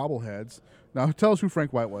White bobbleheads. Now, tell us who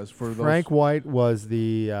Frank White was. Frank White was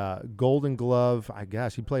the Golden Glove.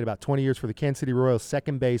 He played about 20 years for the Kansas City Royals,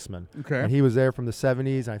 second baseman. Okay. And he was there from the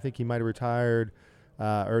 70s. I think he might have retired.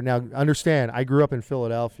 Now, understand, I grew up in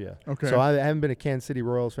Philadelphia. Okay. So I haven't been a Kansas City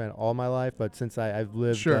Royals fan all my life, but since I've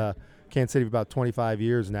lived Kansas City for about 25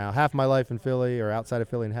 years now, half my life in Philly or outside of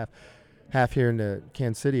Philly and half here in the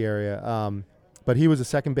Kansas City area. But he was a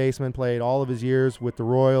second baseman, played all of his years with the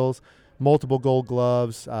Royals. Multiple Gold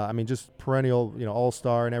Gloves. Just perennial,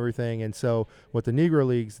 all-star and everything. And so what the Negro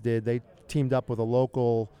Leagues did, they teamed up with a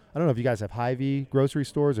local. I don't know if you guys have Hy-Vee grocery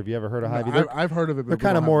stores. Have you ever heard of Hy-Vee? I've heard of it. They're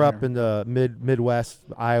kind of more up in the Midwest,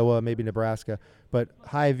 Iowa, maybe Nebraska. But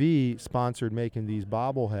Hy-Vee sponsored making these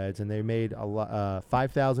bobbleheads, and they made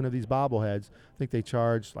 5,000 of these bobbleheads. I think they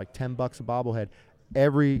charged like $10 a bobblehead.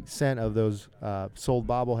 Every cent of those sold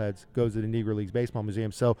bobbleheads goes to the Negro Leagues Baseball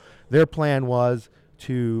Museum. So their plan was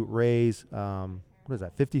to raise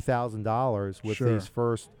 $50,000 with these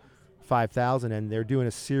first 5,000, and they're doing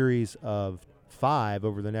a series of 4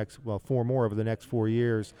 more over the next 4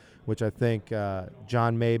 years, which I think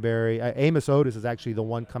John Mayberry, Amos Otis is actually the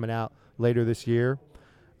one coming out later this year.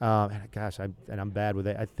 I'm bad with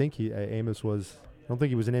it. I think Amos was. I don't think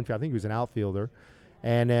he was an infielder. I think he was an outfielder,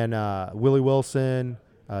 and then Willie Wilson,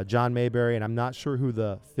 John Mayberry, and I'm not sure who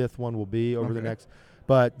the fifth one will be over the next.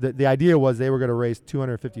 But the idea was they were going to raise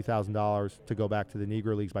 $250,000 to go back to the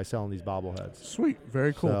Negro Leagues by selling these bobbleheads. Sweet.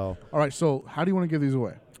 Very cool. All right, so how do you want to give these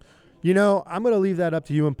away? I'm going to leave that up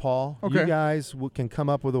to you and Paul. Okay. You guys can come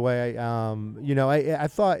up with a way. I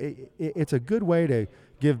thought it's a good way to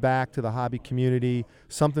give back to the hobby community,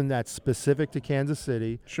 something that's specific to Kansas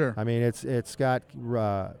City. Sure. I mean, it's got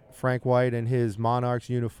Frank White in his Monarchs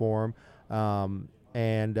uniform, let's.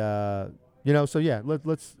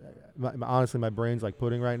 Honestly, my brain's like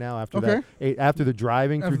pudding right now after after the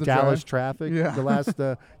driving through Dallas traffic the last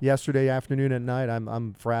yesterday afternoon and night.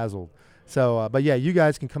 I'm frazzled. So, you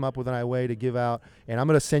guys can come up with a way to give out, and I'm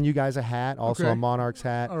going to send you guys a hat, also a Monarchs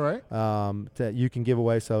hat. All right. That you can give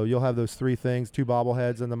away. So you'll have those 3 things: 2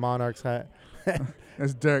 bobbleheads and the Monarchs hat.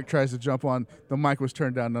 As Derek tries to jump on, the mic was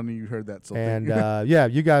turned down. None of you heard that. So and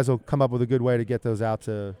you guys will come up with a good way to get those out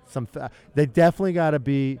to some. They definitely got to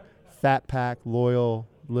be Fat Pack loyal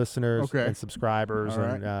listeners and subscribers,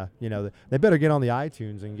 and they better get on the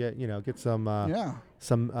iTunes and get some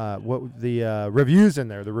reviews in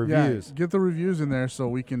there. The reviews, get the reviews in there so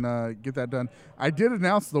we can get that done. I did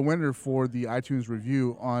announce the winner for the iTunes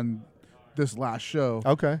review on this last show.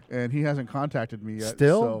 Okay, and he hasn't contacted me yet.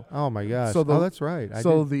 Still? Oh my gosh! So that's right.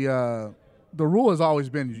 The rule has always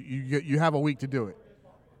been you have a week to do it.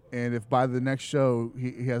 And if by the next show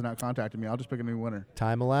he has not contacted me, I'll just pick a new winner.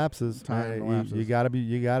 Time elapses. You gotta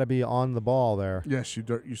be on the ball there. Yes, you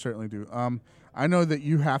certainly do. I know that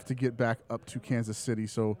you have to get back up to Kansas City,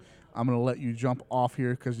 so I'm gonna let you jump off here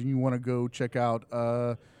because you want to go check out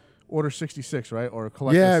Order 66, right? Or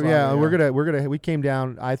Collective. Yeah. We came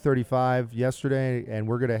down I-35 yesterday, and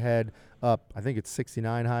we're gonna head up. I think it's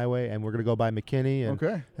 69 Highway, and we're gonna go by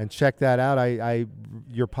McKinney and check that out.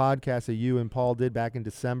 Your podcast that you and Paul did back in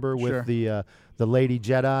December with the Lady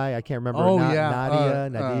Jedi. I can't remember.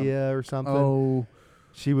 Nadia or something. Oh,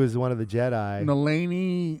 she was one of the Jedi.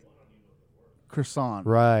 Nalani Croissant.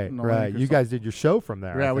 Right. You guys did your show from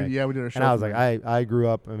there. Yeah, we did our show. And I was like, I grew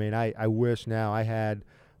up. I mean, I wish now I had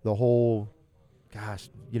the whole,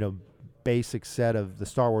 basic set of the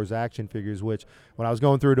Star Wars action figures, which when I was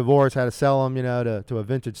going through a divorce, I had to sell them, to a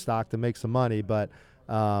vintage stock to make some money. But,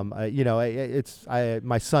 my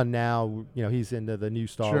son now, he's into the new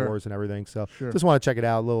Star Wars and everything. So just want to check it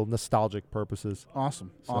out, little nostalgic purposes.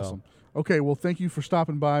 Awesome. Okay, well, thank you for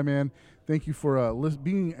stopping by, man. Thank you for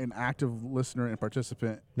being an active listener and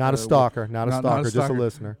participant. Not a stalker, just a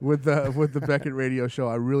listener. With the Beckett Radio Show.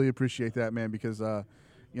 I really appreciate that, man, because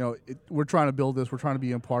we're trying to build this. We're trying to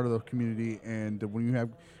be a part of the community, and when you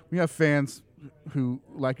have fans who,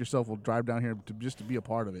 like yourself, will drive down here to be a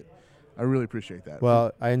part of it, I really appreciate that.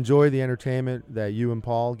 Well, I enjoy the entertainment that you and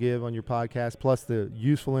Paul give on your podcast, plus the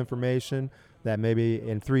useful information that maybe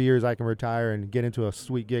in 3 years I can retire and get into a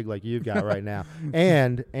sweet gig like you've got right now.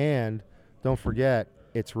 And don't forget,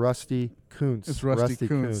 it's Rusty Kuntz. It's Rusty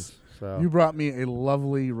Kuntz. So. You brought me a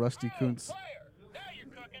lovely Rusty Kuntz.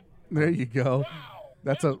 There you go.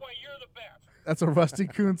 That's a Rusty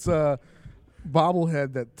Kuntz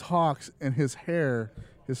bobblehead that talks, and his hair,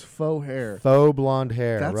 his faux hair, faux blonde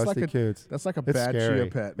hair. Rusty Kuntz. That's like a bad Chia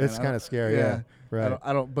pet. Man. It's kind of scary. Yeah. Right.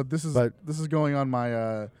 I don't. But this is going on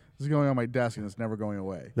my This is going on my desk, and it's never going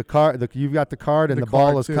away. You've got the card, and the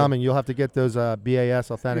ball is coming. You'll have to get those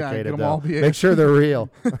BAS authenticated. Get them all BAS. Make sure they're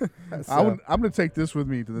real. I'm going to take this with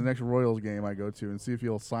me to the next Royals game I go to and see if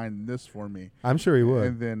he'll sign this for me. I'm sure he would.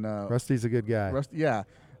 And then Rusty's a good guy.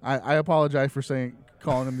 I apologize for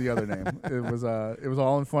calling him the other name. It was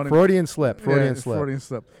all in fun. Freudian slip. Freudian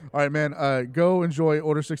slip. All right, man. Go enjoy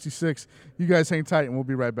Order 66. You guys hang tight, and we'll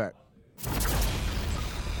be right back.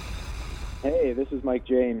 Hey, this is Mike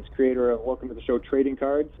James, creator of Welcome to the Show Trading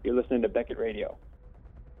Cards. You're listening to Beckett Radio.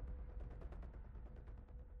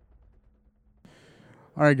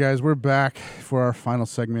 All right, guys, we're back for our final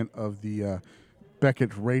segment of the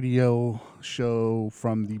Beckett Radio show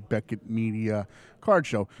from the Beckett Media Card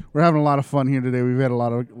Show. We're having a lot of fun here today. We've had a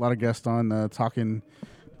lot of guests on talking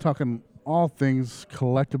all things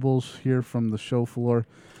collectibles here from the show floor.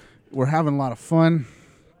 We're having a lot of fun.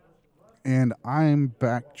 And I'm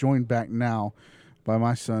joined back now by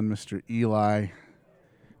my son, Mr. Eli,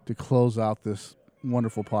 to close out this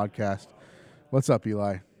wonderful podcast. What's up,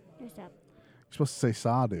 Eli? What's up? You're supposed to say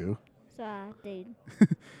Sadu. Sadu.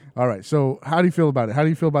 All right. So how do you feel about it? How do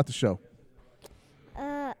you feel about the show?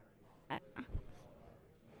 No,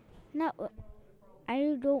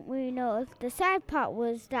 I don't really know. The sad part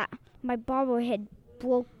was that my bobblehead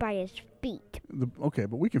broke by his feet. Okay,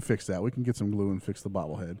 but we can fix that. We can get some glue and fix the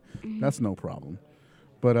bobblehead. Mm-hmm. That's no problem.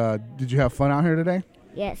 But did you have fun out here today?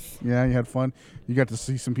 Yes. Yeah, you had fun? You got to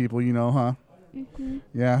see some people you know, huh? Mm-hmm.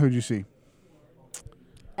 Yeah, who'd you see?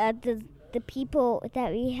 The people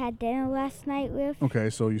that we had dinner last night with. Okay,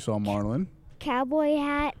 so you saw Marlon. Cowboy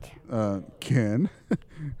Hat. Ken.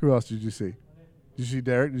 Who else did you see? Did you see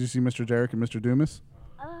Derek? Did you see Mr. Derek and Mr. Dumas?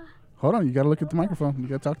 Hold on, you got to look at the microphone. You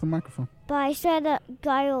got to talk to the microphone. But I said that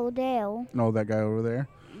guy over there. Oh, that guy over there?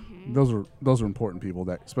 Mm-hmm. Those are important people,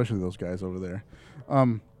 especially those guys over there.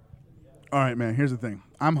 All right, man, here's the thing.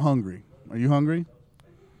 I'm hungry. Are you hungry?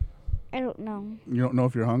 I don't know. You don't know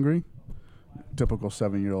if you're hungry? Typical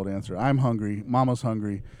 7-year-old answer. I'm hungry. Mama's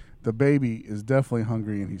hungry. The baby is definitely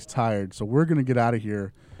hungry, and he's tired. So we're going to get out of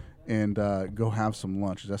here and go have some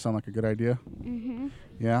lunch. Does that sound like a good idea? Mm-hmm.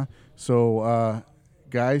 Yeah? So,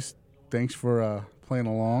 guys, thanks for playing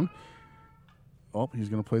along. Oh, he's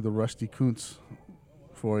going to play the Rusty Kuntz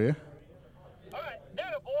for you. All right,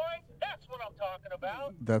 that a boy. That's what I'm talking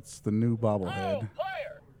about. That's the new bobblehead. Oh,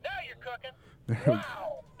 player. Now you're cooking.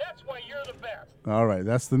 Wow, that's why you're the best. All right,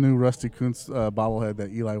 that's the new Rusty Kuntz bobblehead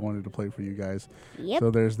that Eli wanted to play for you guys. Yep.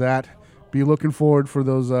 So there's that. Be looking forward for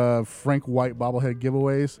those Frank White bobblehead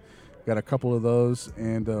giveaways. Got a couple of those,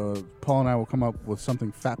 and Paul and I will come up with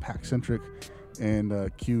something Fat Pack centric and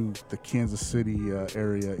cue the Kansas City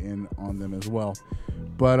area in on them as well.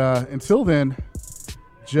 But until then,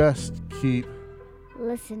 just keep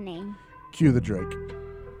listening. Cue the Drake.